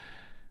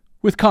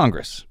 with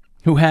Congress,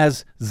 who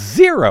has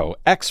zero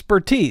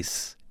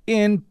expertise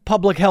in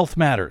public health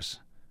matters,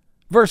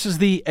 versus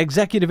the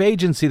executive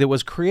agency that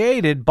was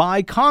created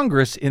by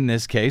Congress in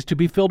this case to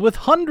be filled with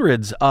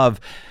hundreds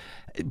of,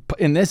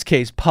 in this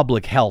case,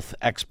 public health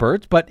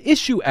experts, but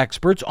issue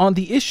experts on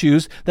the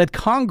issues that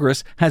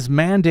Congress has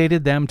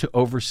mandated them to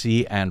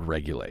oversee and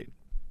regulate.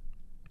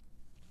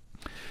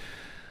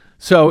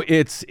 So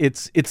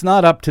it's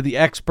not up to the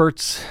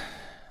experts.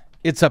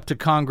 It's up to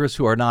Congress,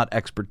 who are not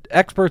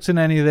experts in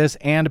any of this,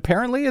 and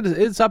apparently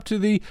it's up to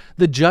the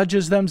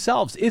judges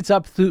themselves. It's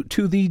up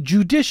to the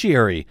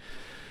judiciary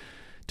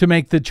to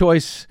make the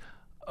choice.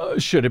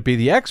 Should it be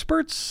the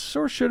experts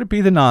or should it be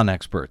the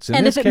non-experts?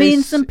 And if it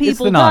means some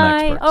people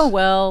die, oh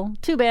well,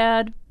 too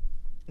bad.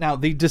 Now,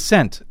 the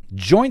dissent,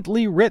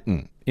 jointly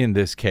written in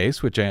this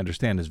case, which I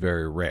understand is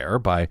very rare,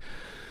 by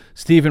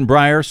Stephen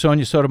Breyer,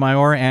 Sonia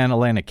Sotomayor, and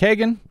Elena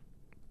Kagan,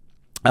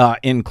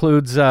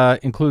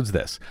 includes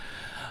this.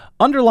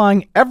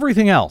 Underlying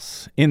everything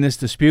else in this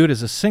dispute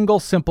is a single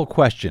simple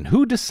question.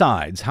 Who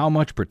decides how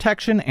much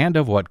protection and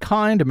of what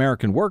kind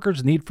American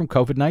workers need from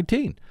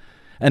COVID-19?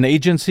 An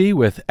agency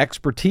with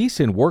expertise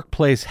in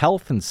workplace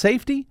health and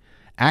safety,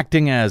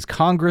 acting as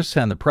Congress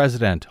and the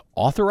president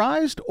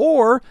authorized,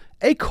 or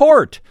a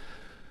court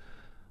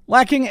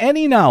lacking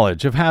any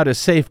knowledge of how to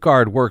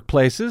safeguard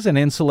workplaces and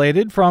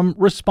insulated from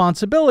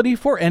responsibility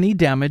for any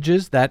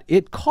damages that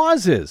it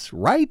causes,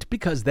 right?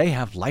 Because they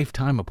have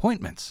lifetime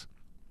appointments.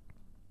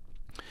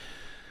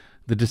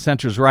 The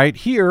dissenters write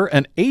here,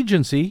 an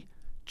agency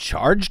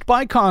charged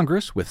by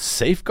Congress with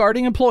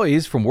safeguarding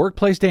employees from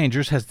workplace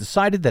dangers has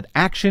decided that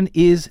action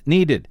is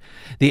needed.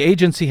 The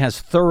agency has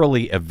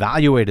thoroughly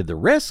evaluated the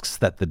risks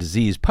that the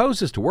disease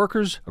poses to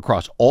workers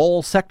across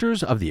all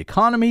sectors of the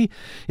economy.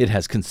 It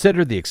has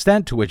considered the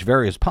extent to which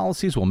various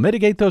policies will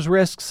mitigate those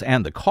risks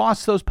and the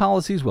costs those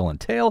policies will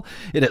entail.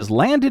 It has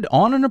landed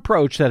on an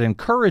approach that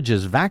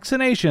encourages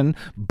vaccination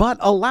but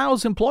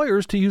allows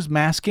employers to use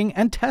masking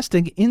and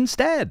testing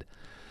instead.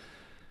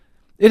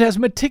 It has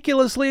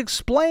meticulously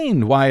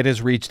explained why it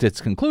has reached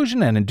its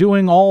conclusion, and in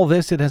doing all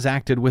this, it has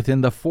acted within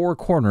the four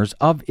corners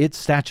of its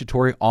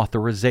statutory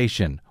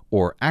authorization,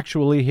 or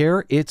actually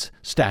here, its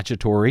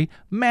statutory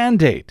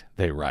mandate,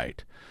 they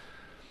write.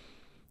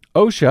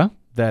 OSHA,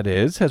 that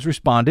is, has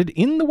responded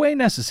in the way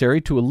necessary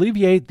to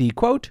alleviate the,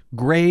 quote,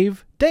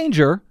 grave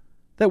danger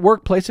that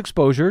workplace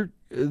exposure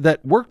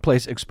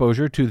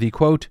to the,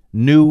 quote,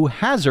 new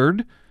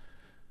hazard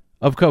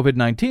of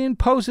COVID-19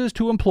 poses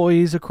to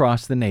employees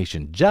across the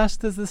nation,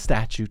 just as the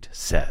statute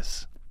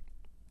says.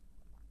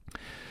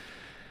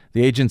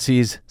 The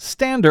agency's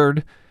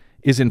standard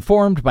is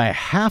informed by a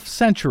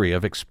half-century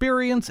of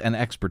experience and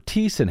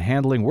expertise in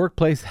handling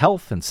workplace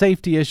health and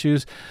safety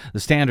issues. The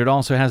standard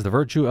also has the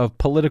virtue of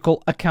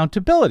political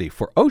accountability,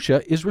 for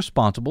OSHA is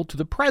responsible to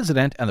the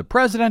president, and the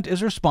president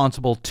is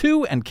responsible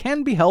to and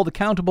can be held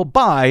accountable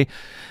by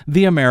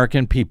the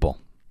American people.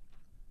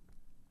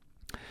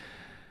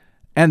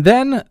 And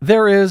then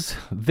there is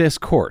this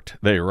court,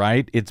 they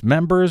write. Its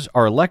members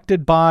are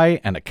elected by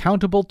and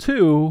accountable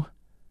to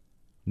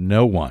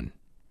no one.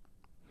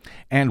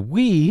 And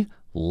we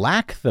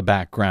lack the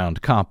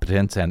background,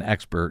 competence, and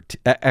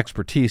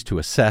expertise to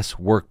assess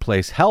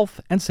workplace health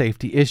and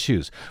safety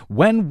issues.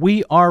 When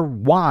we are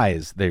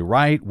wise, they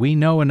write, we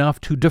know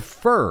enough to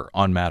defer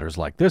on matters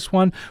like this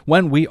one.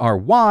 When we are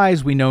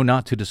wise, we know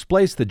not to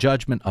displace the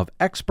judgment of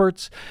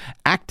experts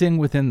acting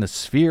within the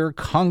sphere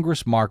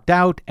Congress marked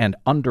out and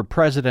under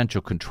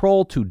presidential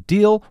control to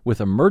deal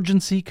with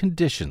emergency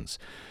conditions.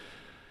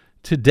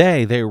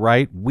 Today, they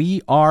write,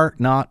 we are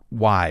not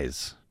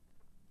wise.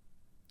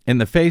 In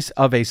the face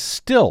of a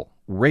still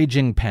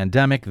raging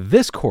pandemic,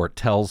 this court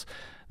tells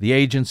the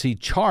agency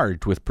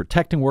charged with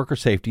protecting worker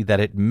safety that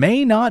it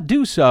may not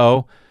do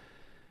so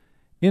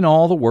in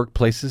all the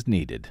workplaces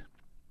needed.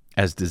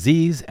 As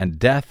disease and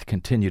death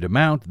continue to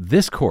mount,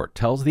 this court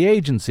tells the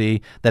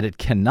agency that it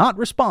cannot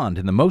respond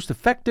in the most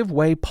effective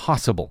way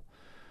possible.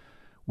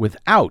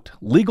 Without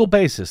legal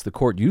basis, the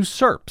court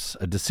usurps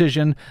a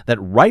decision that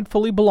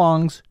rightfully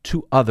belongs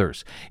to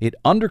others. It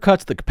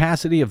undercuts the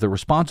capacity of the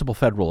responsible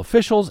federal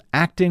officials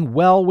acting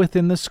well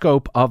within the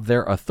scope of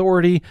their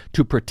authority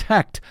to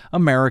protect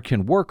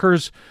American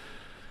workers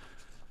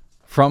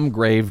from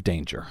grave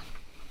danger.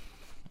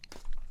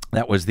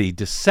 That was the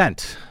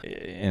dissent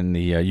in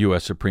the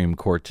U.S. Supreme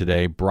Court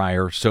today,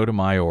 Breyer,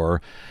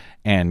 Sotomayor,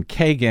 and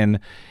Kagan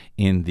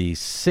in the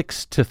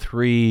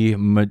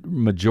 6-3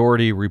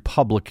 majority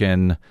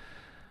Republican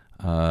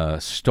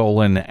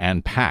stolen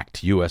and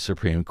packed U.S.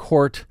 Supreme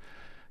Court,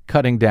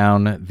 cutting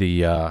down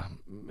the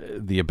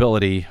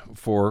ability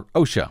for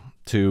OSHA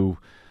to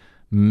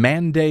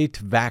mandate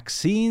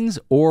vaccines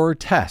or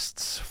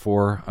tests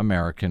for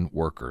American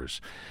workers.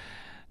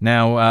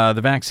 Now,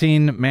 the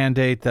vaccine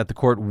mandate that the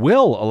court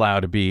will allow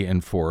to be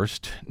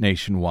enforced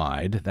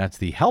nationwide, that's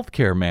the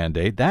healthcare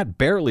mandate, that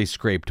barely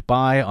scraped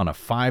by on a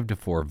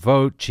 5-4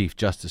 vote. Chief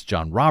Justice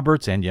John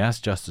Roberts and, yes,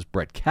 Justice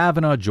Brett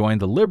Kavanaugh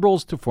joined the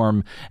liberals to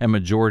form a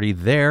majority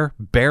there,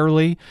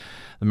 barely.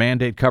 The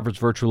mandate covers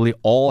virtually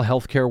all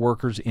healthcare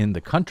workers in the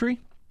country,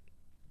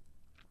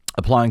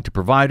 applying to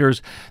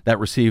providers that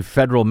receive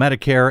federal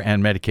Medicare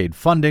and Medicaid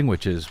funding,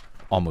 which is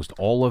almost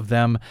all of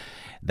them.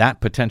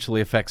 That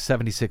potentially affects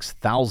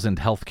 76,000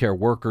 healthcare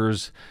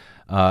workers,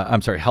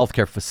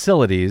 healthcare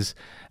facilities,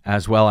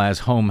 as well as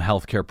home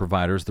healthcare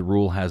providers. The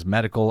rule has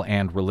medical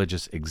and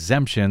religious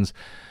exemptions.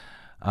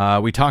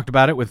 We talked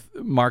about it with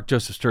Mark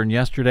Joseph Stern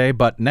yesterday,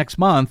 but next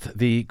month,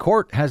 the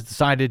court has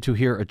decided to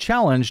hear a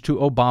challenge to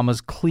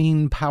Obama's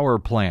Clean Power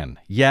Plan.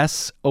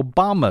 Yes,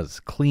 Obama's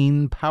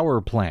Clean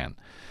Power Plan.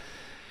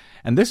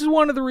 And this is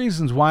one of the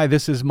reasons why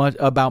this is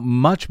about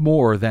much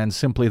more than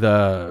simply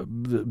the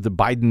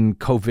Biden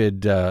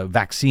COVID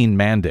vaccine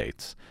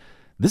mandates.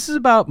 This is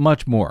about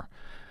much more.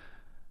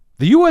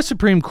 The U.S.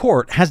 Supreme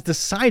Court has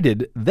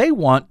decided they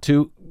want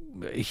to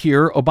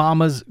hear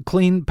Obama's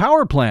Clean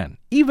Power Plan,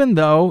 even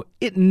though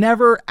it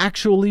never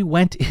actually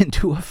went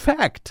into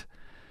effect.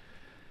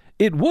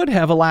 It would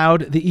have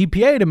allowed the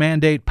EPA to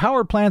mandate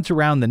power plants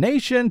around the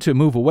nation to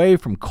move away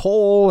from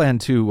coal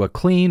and to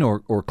clean or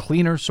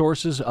cleaner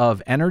sources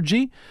of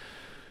energy.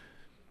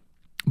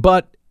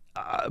 But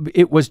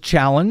it was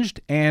challenged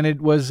and it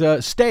was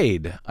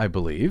stayed, I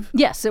believe.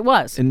 Yes, it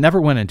was. It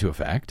never went into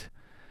effect.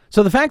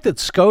 So the fact that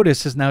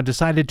SCOTUS has now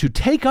decided to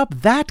take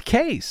up that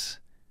case,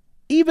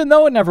 even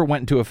though it never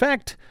went into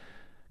effect,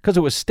 because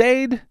it was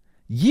stayed,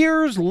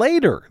 years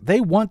later, they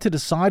want to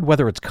decide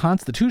whether it's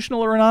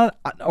constitutional or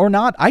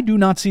not. I do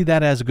not see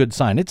that as a good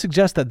sign. It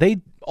suggests that they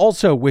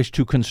also wish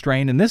to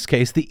constrain, in this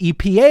case, the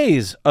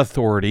EPA's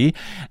authority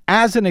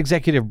as an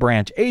executive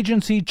branch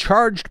agency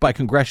charged by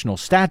congressional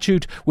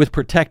statute with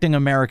protecting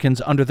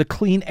Americans under the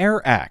Clean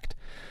Air Act,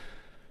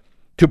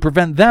 to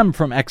prevent them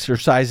from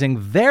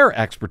exercising their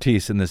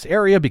expertise in this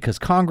area because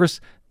Congress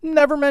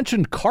never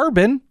mentioned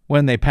carbon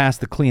when they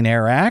passed the Clean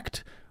Air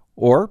Act,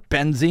 or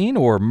benzene,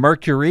 or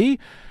mercury,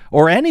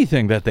 or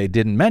anything that they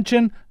didn't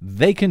mention.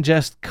 They can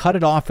just cut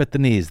it off at the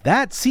knees.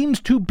 That seems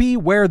to be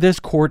where this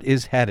court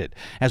is headed,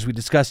 as we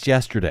discussed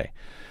yesterday.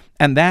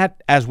 And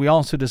that, as we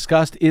also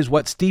discussed, is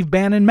what Steve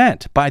Bannon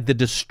meant by the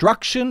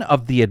destruction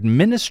of the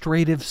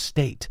administrative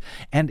state.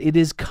 And it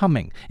is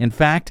coming. In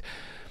fact,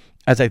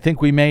 as I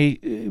think we may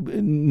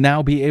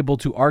now be able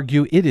to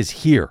argue, it is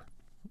here.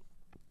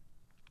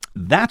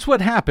 That's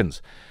what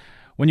happens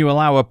when you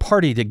allow a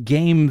party to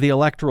game the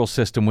electoral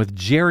system with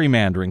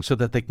gerrymandering so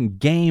that they can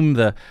game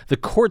the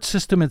court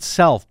system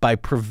itself by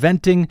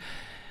preventing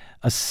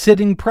a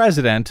sitting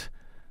president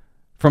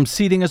from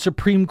seating a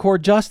Supreme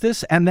Court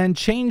justice, and then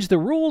change the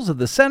rules of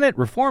the Senate,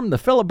 reform the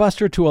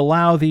filibuster to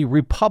allow the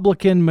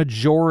Republican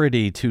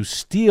majority to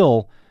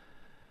steal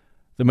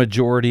the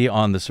majority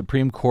on the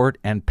Supreme Court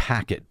and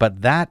pack it.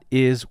 But that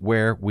is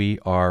where we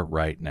are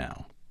right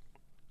now.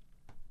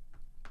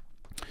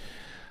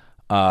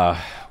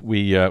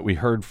 We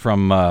heard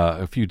from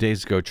a few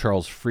days ago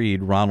Charles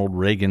Fried, Ronald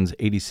Reagan's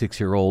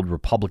 86-year-old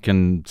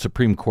Republican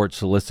Supreme Court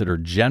Solicitor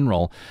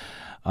General,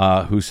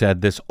 who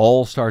said this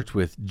all starts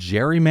with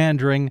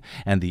gerrymandering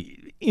and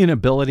the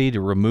inability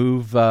to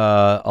remove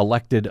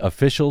elected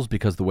officials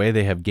because the way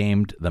they have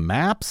gamed the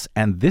maps,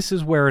 and this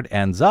is where it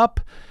ends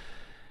up.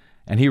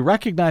 And he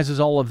recognizes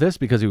all of this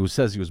because he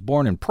says he was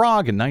born in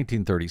Prague in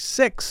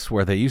 1936,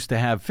 where they used to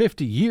have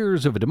 50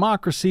 years of a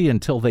democracy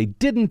until they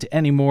didn't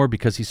anymore,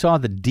 because he saw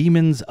the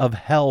demons of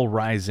hell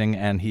rising,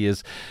 and he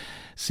is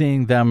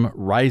seeing them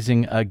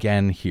rising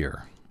again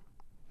here.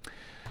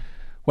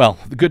 Well,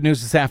 the good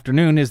news this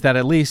afternoon is that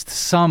at least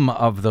some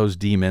of those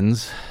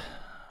demons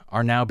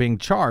are now being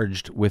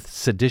charged with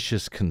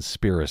seditious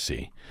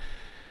conspiracy.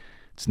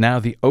 It's now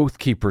the Oath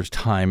Keeper's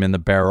time in the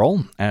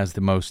barrel, as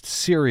the most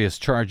serious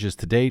charges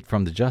to date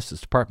from the Justice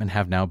Department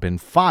have now been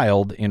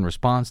filed in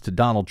response to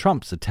Donald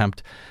Trump's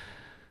attempt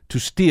to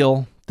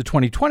steal the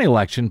 2020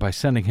 election by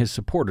sending his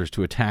supporters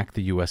to attack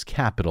the U.S.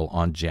 Capitol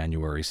on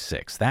January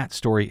 6th. That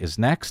story is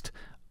next,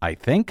 I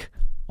think,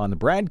 on the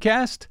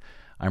BradCast.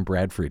 I'm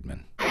Brad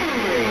Friedman.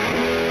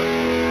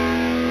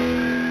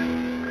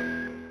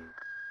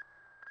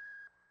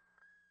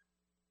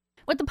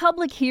 What the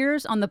public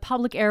hears on the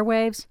public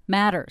airwaves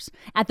matters.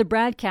 At the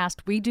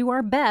BradCast, we do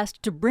our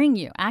best to bring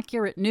you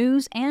accurate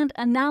news and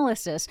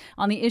analysis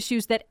on the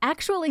issues that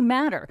actually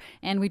matter,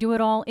 and we do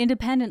it all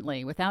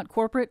independently without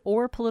corporate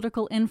or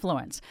political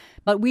influence.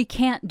 But we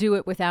can't do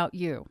it without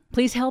you.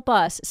 Please help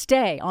us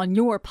stay on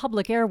your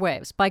public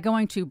airwaves by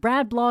going to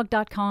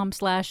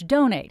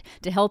bradblog.com/donate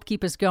to help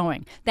keep us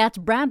going. That's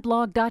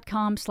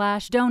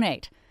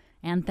bradblog.com/donate.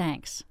 And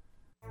thanks.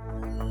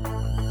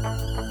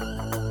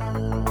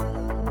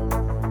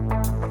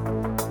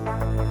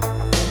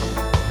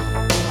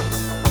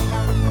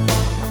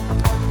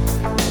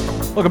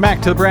 Welcome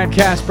back to the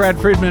BradCast. Brad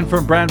Friedman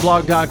from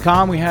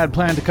BradBlog.com. We had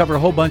planned to cover a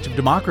whole bunch of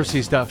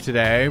democracy stuff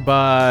today,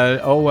 but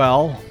oh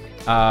well.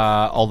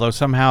 Although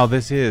somehow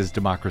this is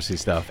democracy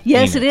stuff.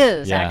 Yes, it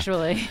is,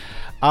 actually.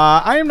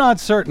 I am not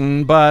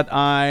certain, but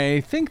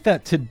I think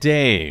that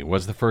today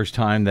was the first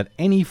time that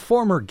any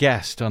former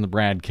guest on the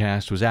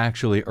BradCast was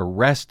actually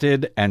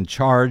arrested and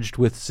charged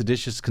with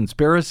seditious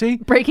conspiracy.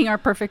 Breaking our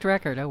perfect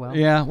record. Oh, well.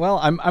 Yeah, well,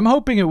 I'm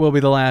hoping it will be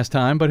the last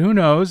time, but who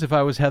knows? If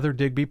I was Heather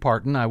Digby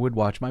Parton, I would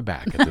watch my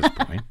back at this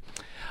point.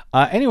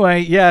 Anyway,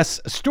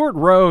 yes, Stuart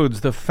Rhodes,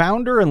 the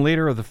founder and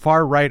leader of the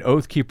far-right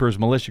Oath Keepers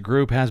militia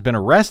group, has been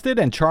arrested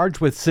and charged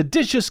with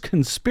seditious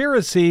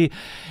conspiracy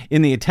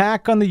in the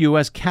attack on the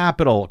U.S.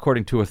 Capitol,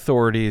 according to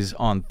authorities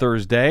on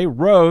Thursday.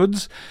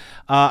 Rhodes,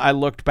 I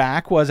looked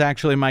back, was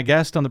actually my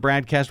guest on the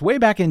BradCast way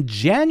back in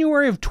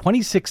January of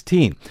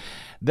 2016.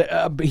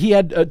 He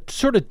had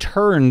sort of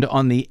turned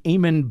on the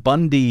Eamon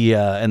Bundy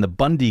and the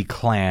Bundy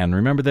clan.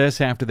 Remember this?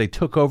 After they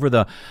took over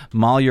the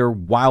Malheur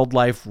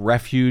Wildlife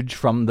Refuge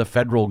from the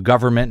federal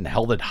government and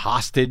held it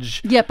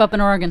hostage. Yep, up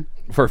in Oregon.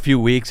 For a few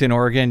weeks in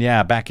Oregon,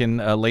 yeah, back in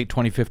late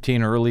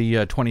 2015, early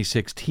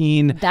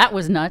 2016. That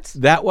was nuts.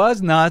 That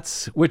was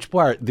nuts. Which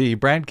part? The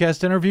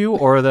BradCast interview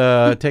or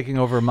the taking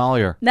over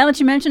Malheur? Now that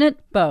you mention it,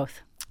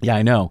 both. Yeah,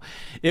 I know.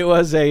 It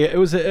was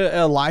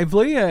a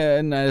lively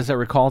and, as I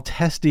recall,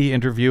 testy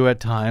interview at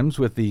times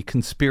with the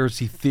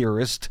conspiracy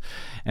theorist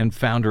and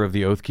founder of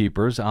the Oath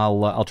Keepers.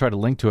 I'll try to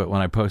link to it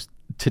when I post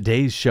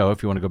today's show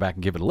if you want to go back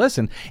and give it a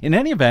listen. In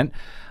any event,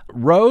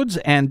 Rhodes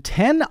and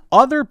 10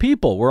 other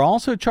people were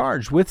also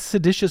charged with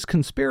seditious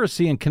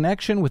conspiracy in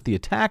connection with the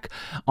attack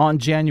on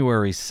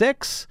January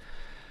 6th.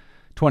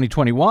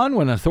 2021,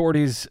 when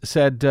authorities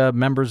said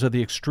members of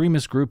the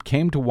extremist group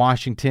came to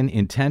Washington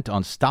intent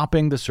on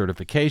stopping the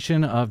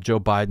certification of Joe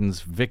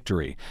Biden's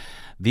victory.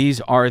 These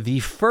are the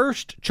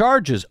first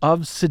charges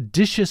of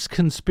seditious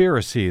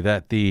conspiracy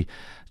that the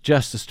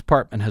Justice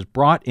Department has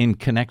brought in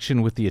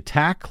connection with the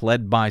attack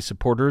led by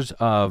supporters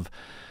of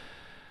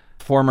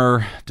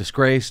former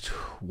disgraced,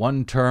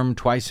 one-term,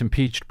 twice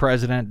impeached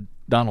President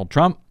Donald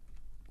Trump.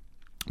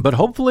 But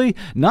hopefully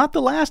not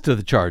the last of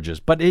the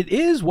charges. But it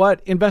is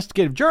what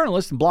investigative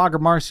journalist and blogger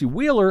Marcy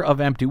Wheeler of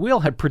Empty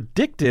Wheel had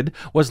predicted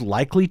was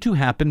likely to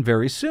happen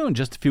very soon.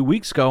 Just a few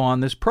weeks ago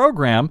on this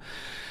program,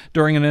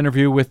 during an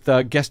interview with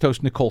guest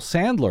host Nicole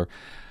Sandler,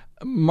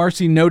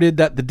 Marcy noted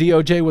that the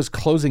DOJ was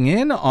closing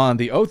in on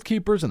the Oath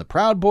Keepers and the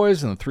Proud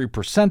Boys and the Three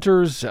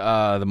Percenters,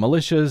 the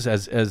militias,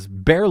 as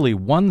barely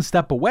one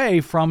step away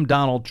from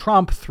Donald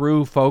Trump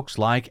through folks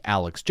like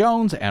Alex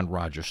Jones and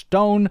Roger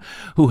Stone,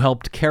 who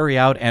helped carry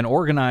out and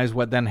organize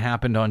what then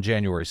happened on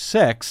January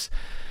 6th.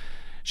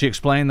 She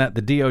explained that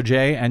the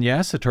DOJ and,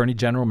 yes, Attorney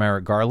General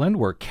Merrick Garland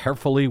were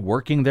carefully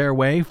working their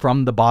way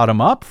from the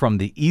bottom up, from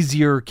the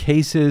easier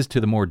cases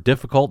to the more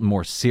difficult and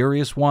more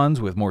serious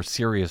ones with more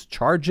serious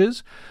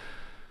charges.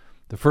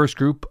 The first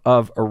group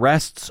of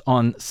arrests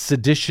on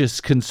seditious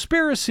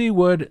conspiracy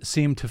would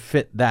seem to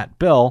fit that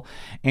bill.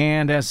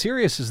 And as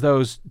serious as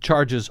those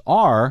charges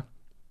are,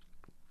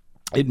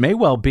 it may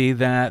well be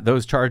that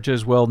those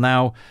charges will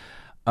now,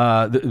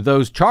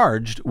 those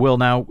charged will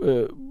now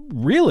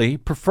really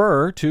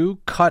prefer to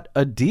cut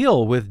a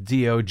deal with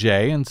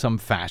DOJ in some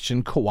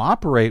fashion,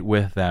 cooperate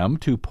with them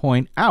to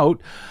point out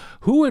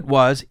who it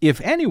was,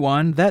 if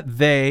anyone, that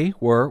they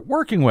were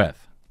working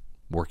with,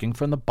 working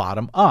from the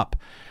bottom up.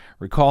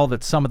 Recall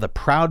that some of the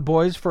Proud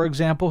Boys, for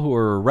example, who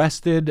were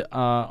arrested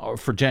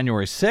for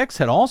January 6th,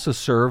 had also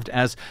served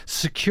as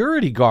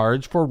security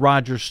guards for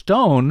Roger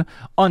Stone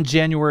on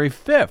January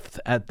 5th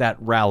at that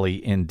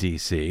rally in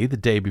D.C., the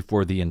day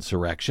before the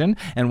insurrection.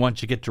 And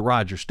once you get to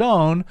Roger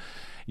Stone,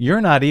 you're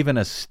not even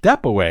a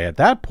step away at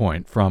that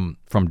point from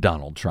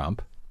Donald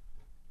Trump.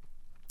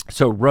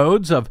 So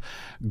Rhodes of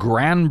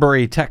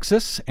Granbury,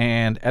 Texas,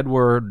 and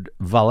Edward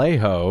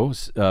Vallejo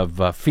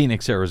of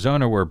Phoenix,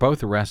 Arizona, were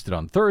both arrested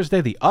on Thursday.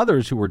 The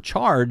others who were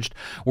charged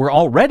were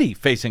already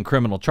facing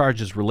criminal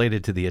charges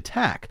related to the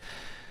attack.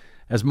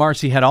 As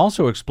Marcy had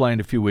also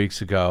explained a few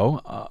weeks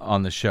ago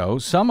on the show,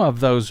 some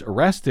of those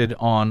arrested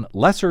on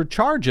lesser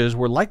charges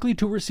were likely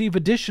to receive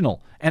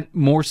additional and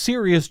more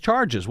serious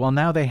charges. Well,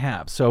 now they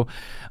have. So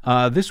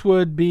this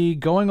would be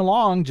going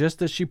along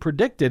just as she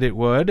predicted it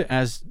would,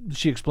 as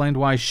she explained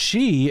why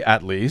she,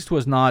 at least,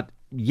 was not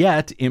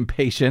yet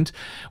impatient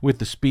with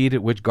the speed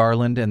at which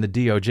Garland and the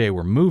DOJ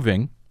were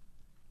moving.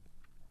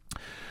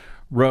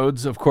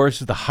 Rhodes, of course,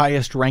 is the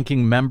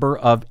highest-ranking member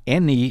of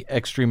any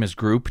extremist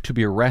group to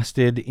be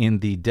arrested in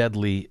the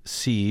deadly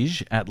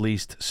siege, at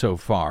least so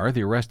far.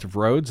 The arrest of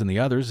Rhodes and the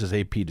others, as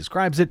AP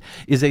describes it,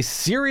 is a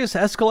serious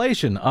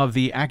escalation of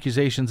the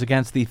accusations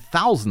against the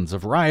thousands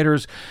of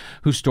rioters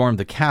who stormed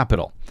the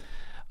Capitol.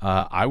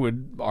 I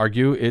would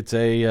argue it's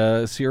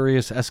a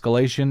serious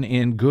escalation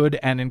in good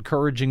and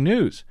encouraging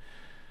news.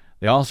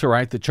 They also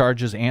write the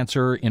charges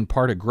answer in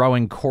part a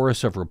growing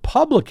chorus of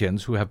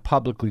Republicans who have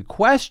publicly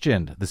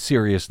questioned the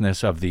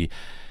seriousness of the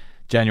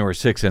January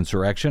 6th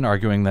insurrection,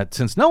 arguing that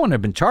since no one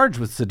had been charged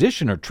with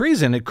sedition or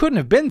treason, it couldn't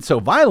have been so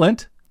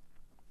violent.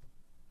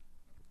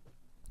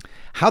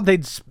 How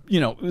they'd,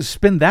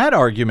 spin that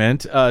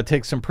argument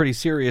takes some pretty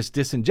serious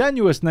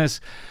disingenuousness.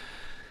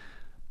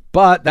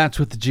 But that's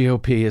what the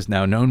GOP is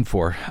now known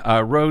for.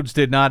 Rhodes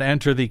did not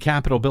enter the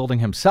Capitol building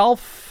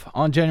himself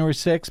on January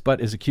 6th, but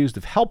is accused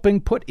of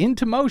helping put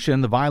into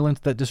motion the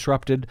violence that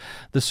disrupted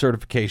the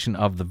certification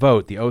of the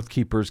vote. The Oath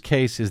Keepers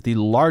case is the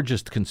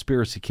largest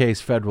conspiracy case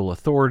federal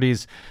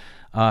authorities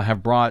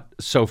have brought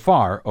so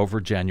far over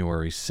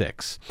January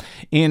 6th.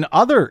 In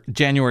other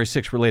January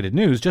 6th related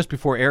news, just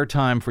before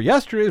airtime for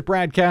yesterday's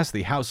BradCast,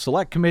 the House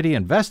Select Committee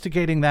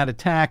investigating that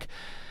attack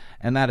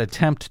and that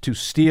attempt to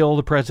steal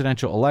the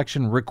presidential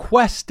election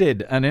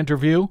requested an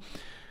interview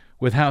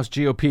with House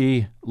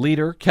GOP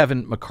leader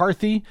Kevin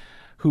McCarthy,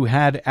 who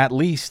had at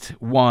least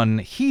one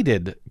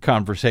heated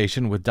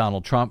conversation with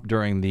Donald Trump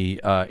during the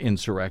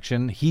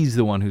insurrection. He's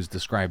the one who's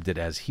described it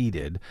as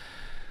heated.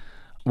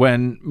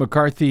 When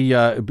McCarthy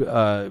asserted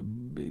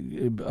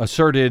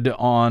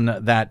on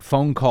that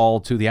phone call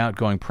to the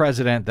outgoing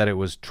president that it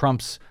was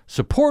Trump's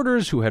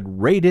supporters who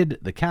had raided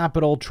the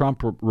Capitol,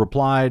 Trump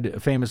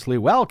replied famously,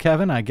 "Well,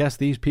 Kevin, I guess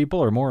these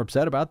people are more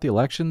upset about the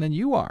election than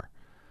you are."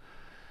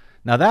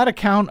 Now, that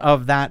account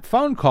of that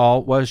phone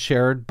call was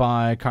shared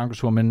by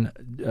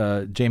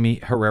Congresswoman Jamie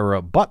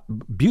Herrera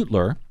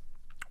Butler,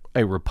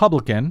 a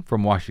Republican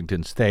from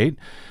Washington State.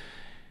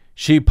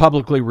 She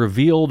publicly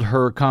revealed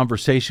her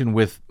conversation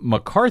with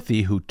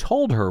McCarthy, who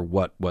told her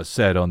what was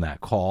said on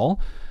that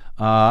call,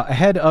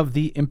 ahead of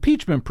the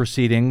impeachment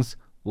proceedings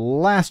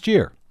last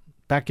year,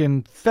 back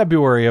in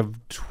February of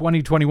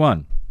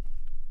 2021,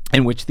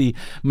 in which the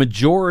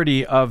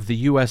majority of the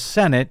U.S.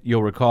 Senate,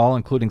 you'll recall,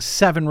 including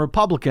 7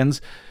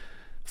 Republicans,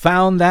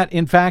 found that,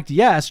 in fact,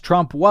 yes,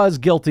 Trump was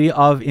guilty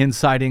of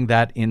inciting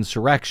that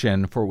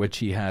insurrection, for which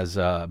he has,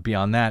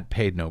 beyond that,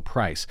 paid no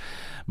price.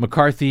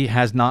 McCarthy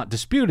has not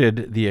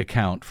disputed the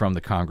account from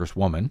the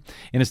Congresswoman.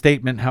 In a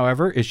statement,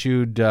 however,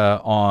 issued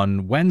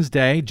on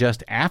Wednesday,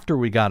 just after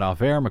we got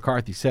off air,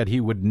 McCarthy said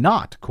he would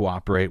not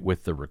cooperate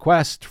with the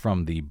request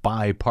from the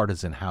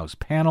bipartisan House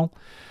panel.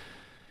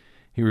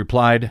 He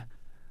replied,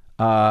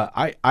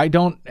 I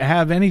don't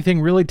have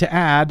anything really to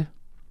add.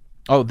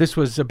 Oh, this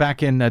was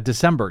back in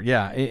December.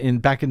 Yeah,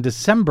 back in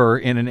December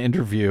in an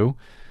interview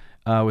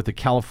with the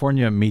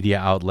California media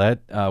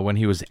outlet, when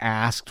he was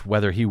asked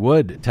whether he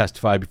would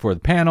testify before the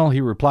panel, he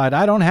replied,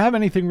 "I don't have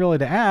anything really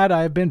to add.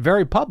 I have been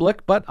very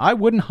public, but I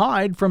wouldn't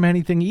hide from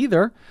anything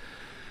either."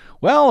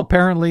 Well,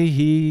 apparently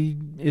he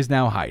is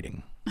now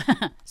hiding.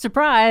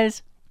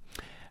 Surprise.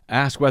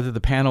 Asked whether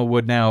the panel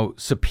would now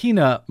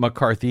subpoena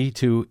McCarthy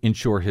to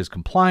ensure his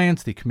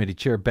compliance, the committee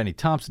chair, Benny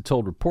Thompson,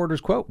 told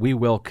reporters, quote, "We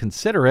will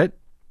consider it."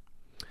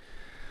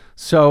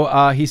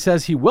 So he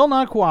says he will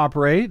not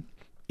cooperate,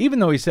 even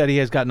though he said he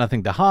has got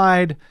nothing to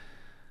hide.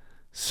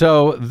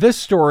 So this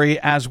story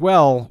as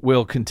well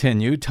will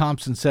continue.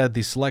 Thompson said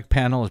the select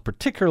panel is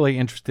particularly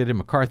interested in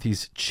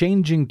McCarthy's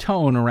changing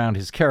tone around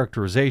his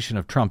characterization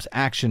of Trump's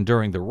action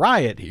during the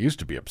riot. He used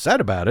to be upset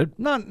about it,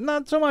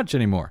 not so much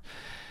anymore.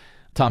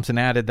 Thompson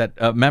added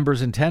that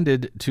members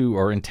intend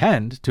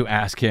to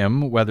ask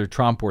him whether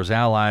Trump or his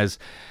allies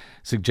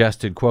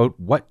suggested, quote,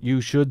 "what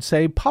you should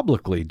say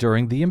publicly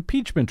during the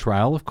impeachment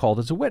trial if called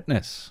as a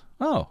witness."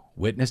 Oh,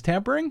 witness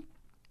tampering?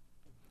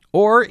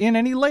 Or in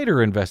any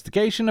later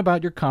investigation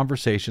about your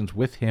conversations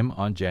with him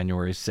on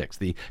January 6th.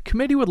 The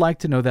committee would like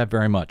to know that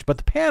very much. But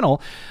the panel,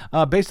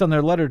 based on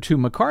their letter to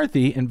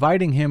McCarthy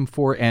inviting him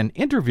for an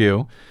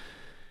interview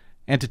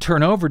and to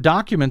turn over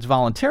documents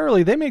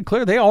voluntarily, they made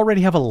clear they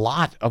already have a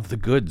lot of the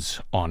goods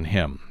on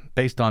him,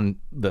 based on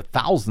the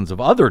thousands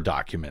of other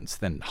documents,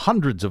 then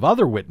hundreds of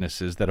other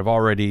witnesses that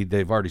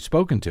they've already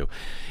spoken to.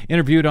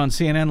 Interviewed on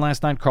CNN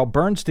last night, Carl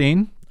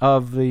Bernstein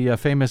of the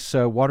famous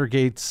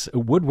Watergate's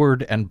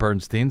Woodward and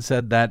Bernstein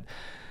said that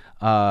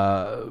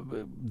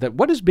that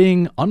what is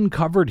being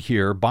uncovered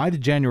here by the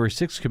January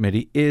 6th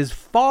committee is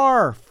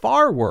far,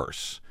 far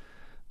worse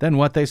than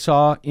what they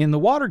saw in the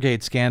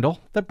Watergate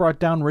scandal that brought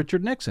down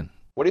Richard Nixon.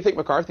 What do you think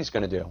McCarthy's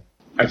going to do?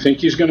 I think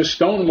he's going to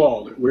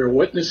stonewall it. We're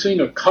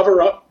witnessing a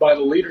cover-up by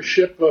the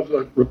leadership of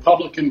the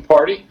Republican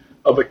Party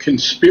of a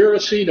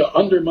conspiracy to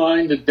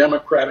undermine the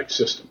democratic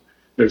system.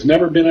 There's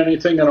never been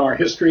anything in our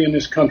history in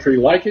this country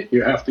like it.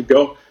 You have to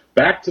go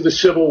back to the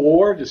Civil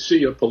War to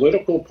see a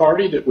political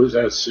party that was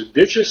as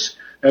seditious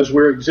as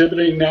we're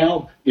exhibiting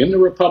now in the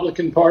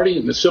Republican Party.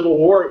 In the Civil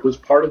War, it was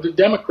part of the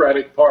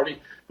Democratic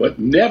Party, but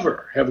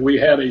never have we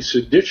had a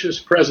seditious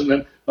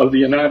president of the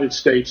United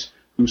States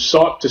who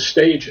sought to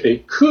stage a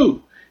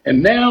coup.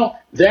 And now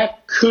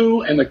that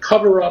coup and the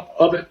cover-up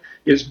of it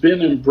has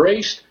been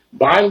embraced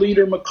by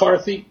Leader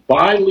McCarthy,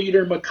 by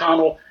Leader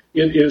McConnell.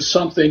 It is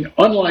something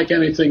unlike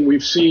anything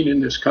we've seen in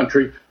this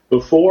country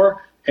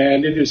before.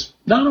 And it is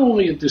not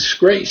only a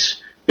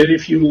disgrace, that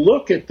if you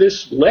look at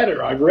this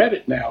letter, I've read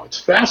it now, it's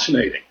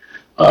fascinating.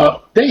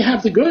 They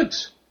have the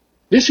goods.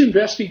 This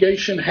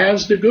investigation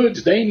has the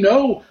goods. They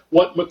know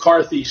what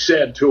McCarthy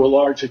said to a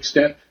large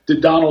extent to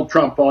Donald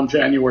Trump on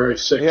January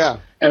 6th. Yeah.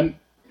 And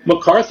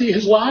McCarthy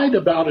has lied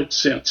about it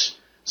since.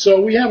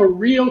 So we have a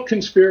real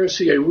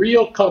conspiracy, a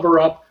real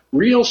cover-up,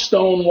 real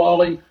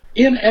stonewalling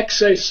in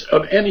excess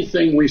of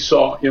anything we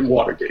saw in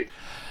Watergate.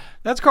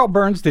 That's Carl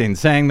Bernstein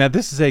saying that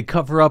this is a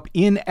cover-up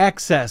in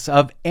excess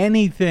of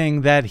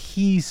anything that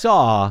he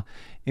saw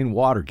in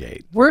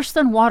Watergate. Worse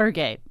than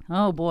Watergate.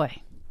 Oh, boy.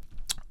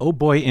 Oh,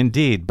 boy,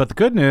 indeed. But the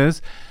good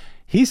news,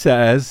 he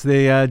says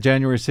the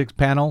January 6th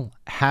panel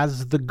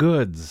has the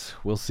goods.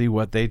 We'll see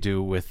what they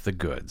do with the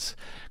goods.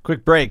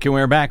 Quick break, and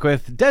we're back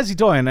with Desi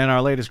Doyen and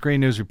our latest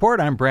Green News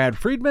Report. I'm Brad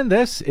Friedman.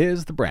 This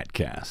is the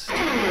BradCast.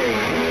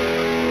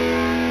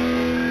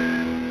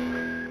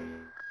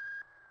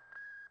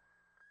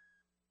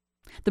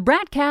 The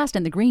BradCast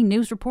and the Green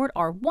News Report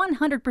are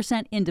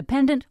 100%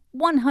 independent,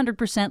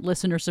 100%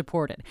 listener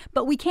supported.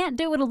 But we can't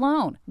do it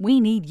alone. We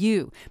need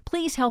you.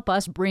 Please help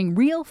us bring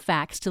real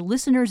facts to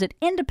listeners at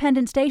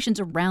independent stations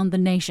around the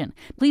nation.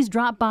 Please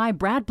drop by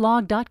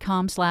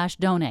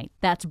bradblog.com/donate.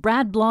 That's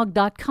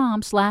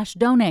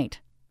bradblog.com/donate.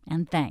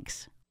 And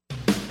thanks.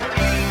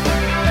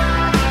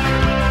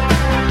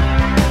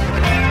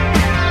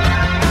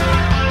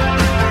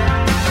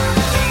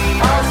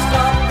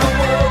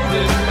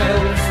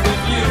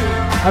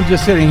 I'm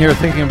just sitting here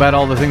thinking about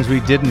all the things we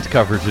didn't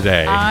cover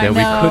today, that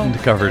we couldn't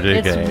cover today,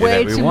 it's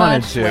way that we too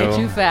wanted much, to. way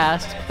too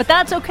fast. But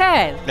that's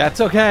okay. That's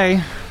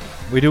okay.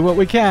 We do what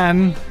we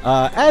can,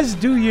 as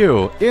do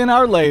you, in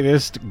our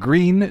latest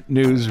Green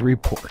News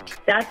Report.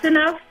 That's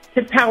enough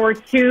to power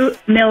 2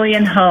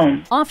 million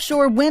homes.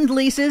 Offshore wind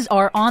leases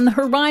are on the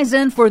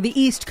horizon for the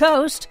East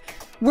Coast.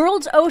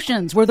 World's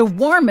oceans were the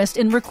warmest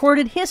in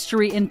recorded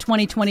history in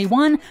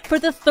 2021 for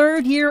the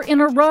third year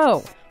in a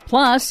row.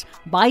 Plus,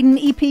 Biden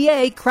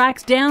EPA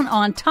cracks down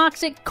on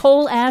toxic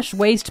coal ash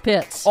waste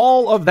pits.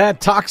 All of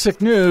that toxic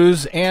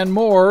news and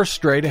more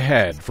straight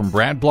ahead from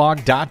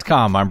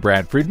BradBlog.com. I'm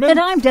Brad Friedman. And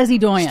I'm Desi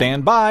Doyen.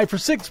 Stand by for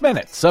 6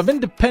 minutes of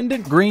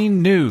independent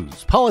green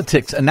news,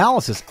 politics,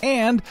 analysis,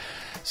 and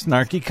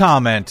snarky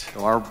comment.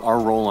 Our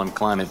role on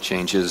climate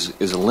change is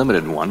a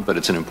limited one, but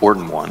it's an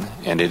important one,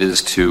 and it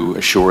is to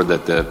assure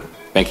that the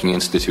banking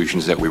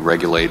institutions that we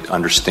regulate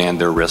understand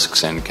their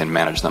risks and can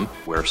manage them,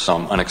 where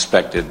some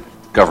unexpected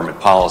government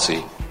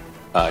policy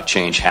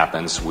change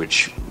happens,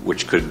 which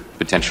could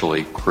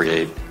potentially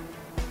create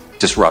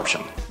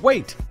disruption.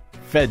 Wait,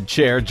 Fed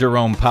Chair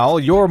Jerome Powell,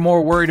 you're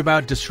more worried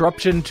about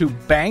disruption to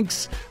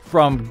banks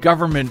from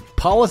government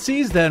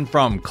policies than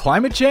from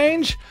climate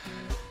change?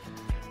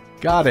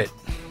 Got it.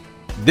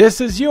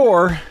 This is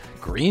your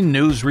Green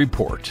News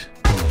Report.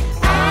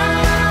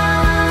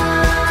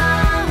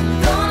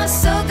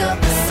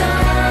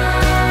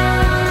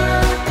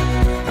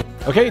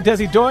 Okay,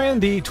 Desi Doyen,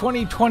 the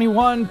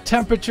 2021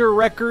 temperature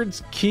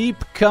records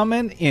keep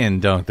coming in,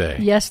 don't they?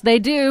 Yes, they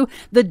do.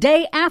 The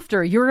day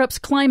after Europe's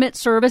climate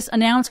service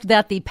announced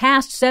that the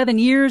past 7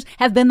 years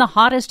have been the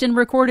hottest in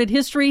recorded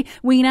history,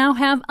 we now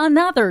have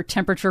another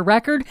temperature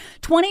record.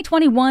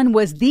 2021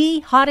 was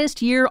the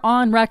hottest year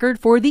on record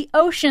for the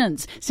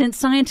oceans since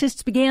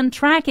scientists began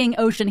tracking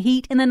ocean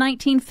heat in the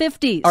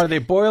 1950s. Are they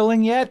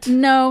boiling yet?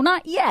 No,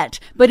 not yet.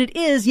 But it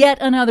is yet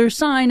another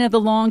sign of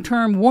the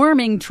long-term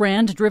warming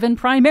trend driven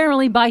primarily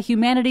by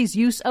humanity's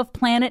use of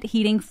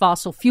planet-heating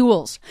fossil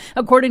fuels.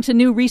 According to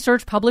new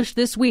research published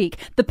this week,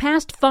 the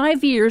past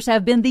 5 years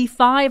have been the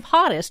 5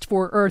 hottest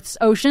for Earth's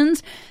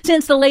oceans.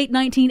 Since the late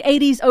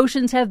 1980s,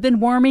 oceans have been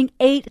warming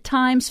 8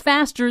 times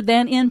faster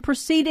than in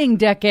preceding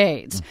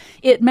decades.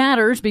 It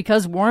matters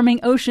because warming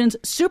oceans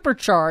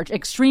supercharge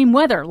extreme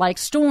weather like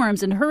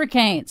storms and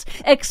hurricanes,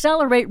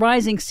 accelerate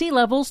rising sea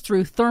levels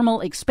through thermal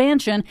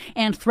expansion,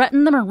 and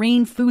threaten the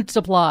marine food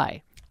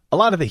supply. A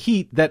lot of the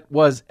heat that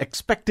was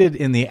expected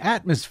in the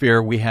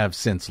atmosphere, we have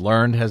since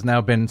learned, has now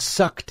been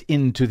sucked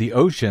into the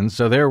ocean,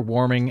 so they're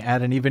warming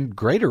at an even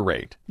greater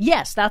rate.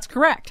 Yes, that's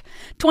correct.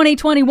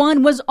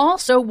 2021 was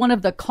also one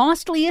of the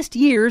costliest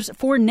years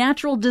for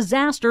natural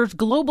disasters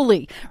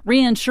globally.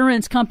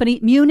 Reinsurance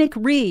company Munich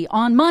Re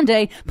on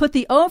Monday put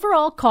the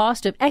overall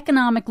cost of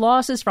economic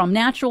losses from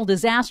natural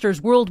disasters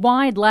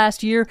worldwide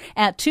last year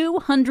at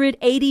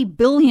 $280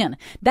 billion.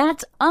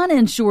 That's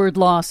uninsured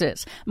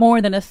losses.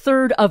 More than a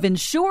third of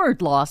insured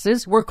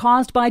losses were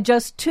caused by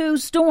just 2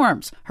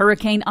 storms,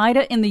 Hurricane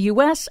Ida in the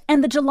U.S.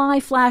 and the July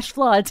flash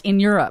floods in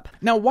Europe.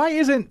 Now, why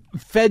isn't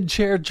Fed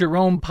Chair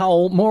Jerome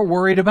Powell more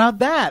worried about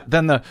that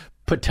than the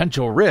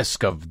potential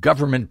risk of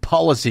government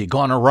policy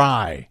gone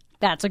awry?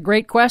 That's a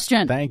great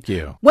question. Thank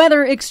you.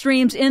 Weather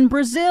extremes in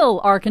Brazil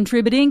are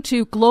contributing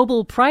to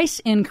global price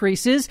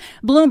increases.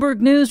 Bloomberg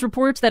News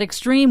reports that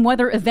extreme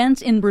weather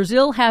events in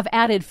Brazil have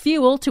added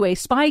fuel to a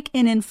spike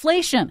in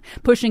inflation,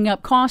 pushing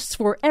up costs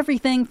for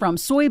everything from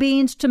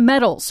soybeans to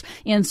metals.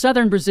 In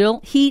southern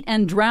Brazil, heat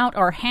and drought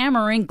are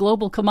hammering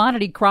global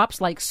commodity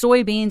crops like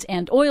soybeans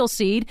and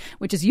oilseed,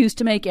 which is used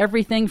to make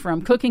everything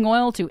from cooking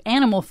oil to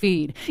animal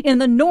feed. In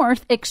the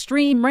north,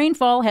 extreme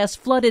rainfall has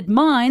flooded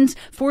mines,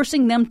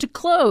 forcing them to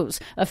close,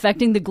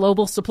 affecting the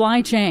global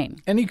supply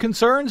chain. Any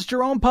concerns,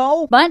 Jerome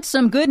Powell? But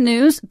some good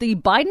news. The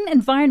Biden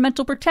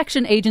Environmental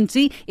Protection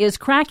Agency is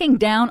cracking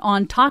down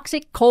on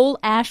toxic coal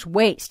ash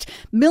waste.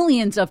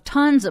 Millions of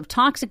tons of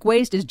toxic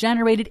waste is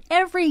generated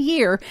every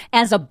year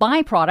as a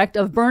byproduct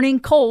of burning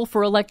coal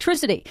for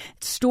electricity.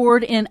 It's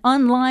stored in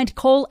unlined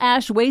coal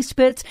ash waste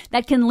pits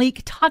that can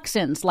leak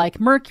toxins like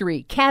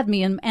mercury,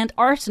 cadmium, and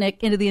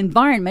arsenic into the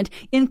environment,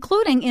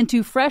 including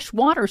into fresh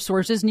water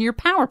sources near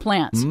power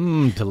plants.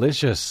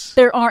 Delicious.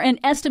 There are an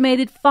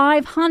estimated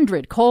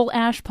 500 coal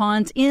ash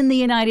ponds in the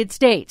United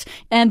States,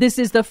 and this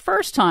is the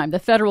first time the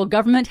federal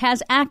government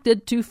has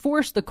acted to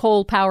force the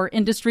coal power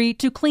industry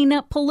to clean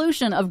up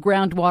pollution of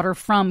groundwater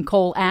from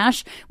coal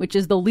ash, which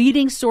is the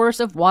leading source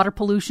of water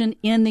pollution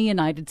in the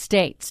United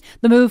States.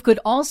 The move could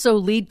also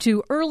lead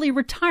to early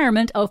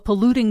retirement of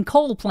polluting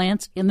coal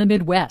plants in the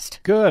Midwest.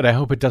 Good. I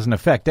hope it doesn't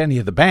affect any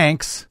of the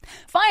banks.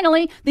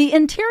 Finally, the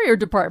Interior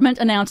Department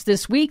announced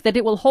this week that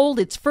it will hold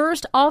its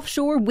first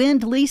offshore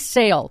wind lease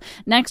sale.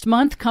 Next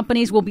month,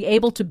 companies will be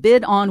able to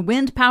bid on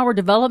wind power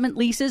development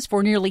leases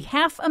for nearly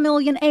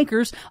 500,000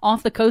 acres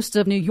off the coasts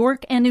of New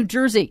York and New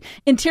Jersey.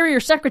 Interior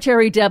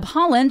Secretary Deb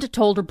Haaland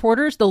told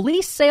reporters the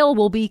lease sale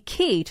will be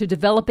key to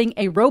developing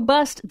a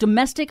robust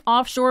domestic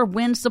offshore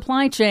wind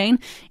supply chain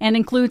and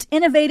includes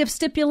innovative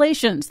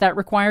stipulations that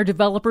require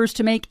developers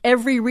to make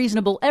every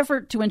reasonable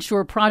effort to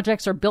ensure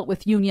projects are built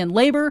with union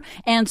labor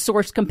and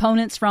source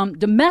components from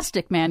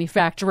domestic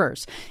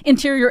manufacturers.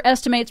 Interior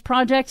estimates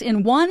projects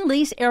in one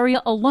lease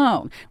area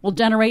alone will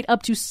generate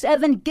up to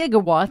 7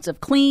 gigawatts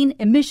of clean,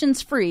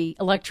 emissions-free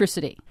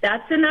electricity.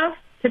 That's enough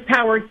to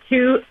power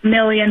 2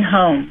 million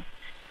homes.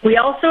 We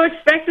also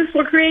expect this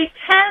will create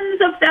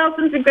tens of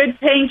thousands of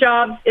good-paying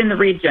jobs in the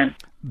region.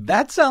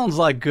 That sounds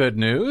like good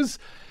news.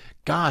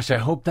 Gosh, I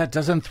hope that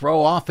doesn't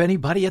throw off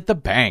anybody at the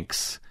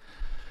banks.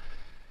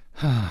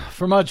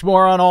 For much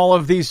more on all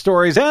of these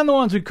stories and the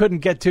ones we couldn't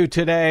get to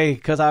today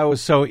because I was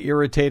so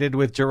irritated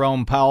with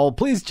Jerome Powell,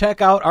 please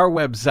check out our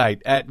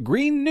website at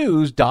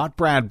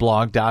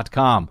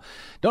greennews.bradblog.com.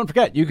 Don't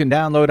forget, you can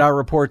download our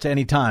reports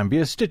anytime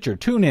via Stitcher,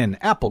 TuneIn,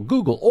 Apple,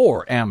 Google,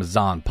 or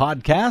Amazon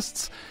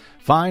Podcasts.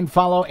 Find,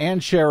 follow,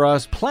 and share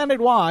us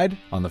planet-wide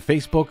on the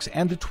Facebooks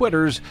and the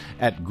Twitters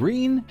at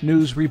Green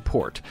News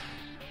Report.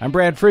 I'm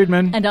Brad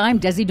Friedman. And I'm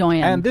Desi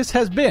Doyen. And this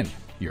has been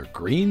your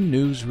Green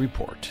News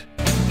Report.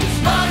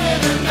 Money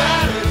that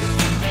matters.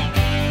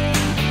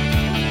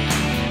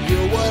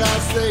 Hear what I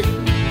say.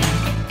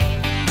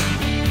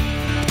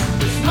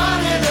 It's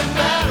money that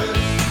matters.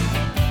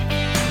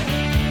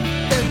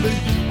 In the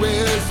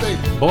USA.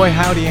 Boy,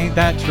 howdy, ain't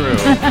that true.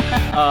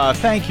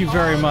 Thank you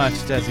very much,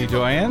 Desi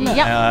Doyen. Yep.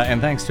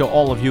 And thanks to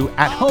all of you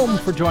at home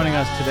for joining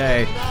us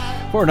today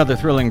for another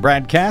thrilling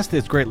BradCast.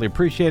 It's greatly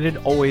appreciated.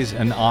 Always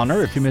an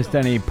honor. If you missed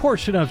any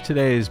portion of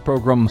today's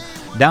program,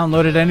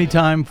 download it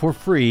anytime for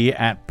free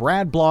at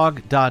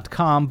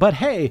bradblog.com. But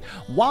hey,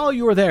 while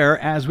you're there,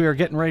 as we are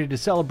getting ready to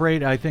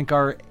celebrate, I think,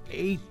 our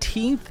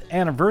 18th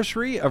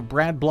anniversary of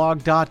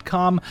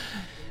bradblog.com,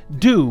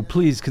 do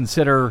please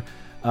consider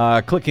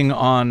clicking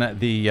on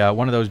the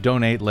one of those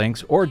donate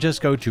links, or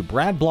just go to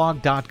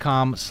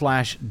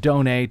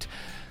bradblog.com/donate.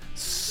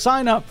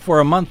 Sign up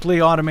for a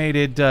monthly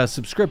automated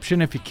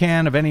subscription if you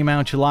can, of any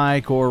amount you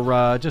like,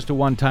 or just a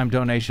one-time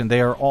donation. They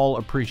are all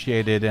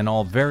appreciated and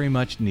all very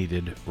much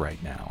needed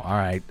right now. All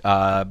right.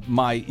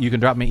 You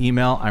can drop me an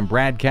email. I'm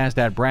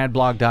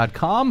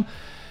bradcast@bradblog.com.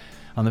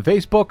 On the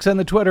Facebooks and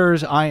the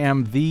Twitters, I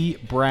am the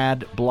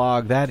Brad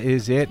Blog. That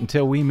is it.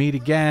 Until we meet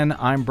again,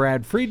 I'm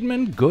Brad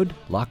Friedman. Good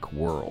luck,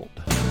 world.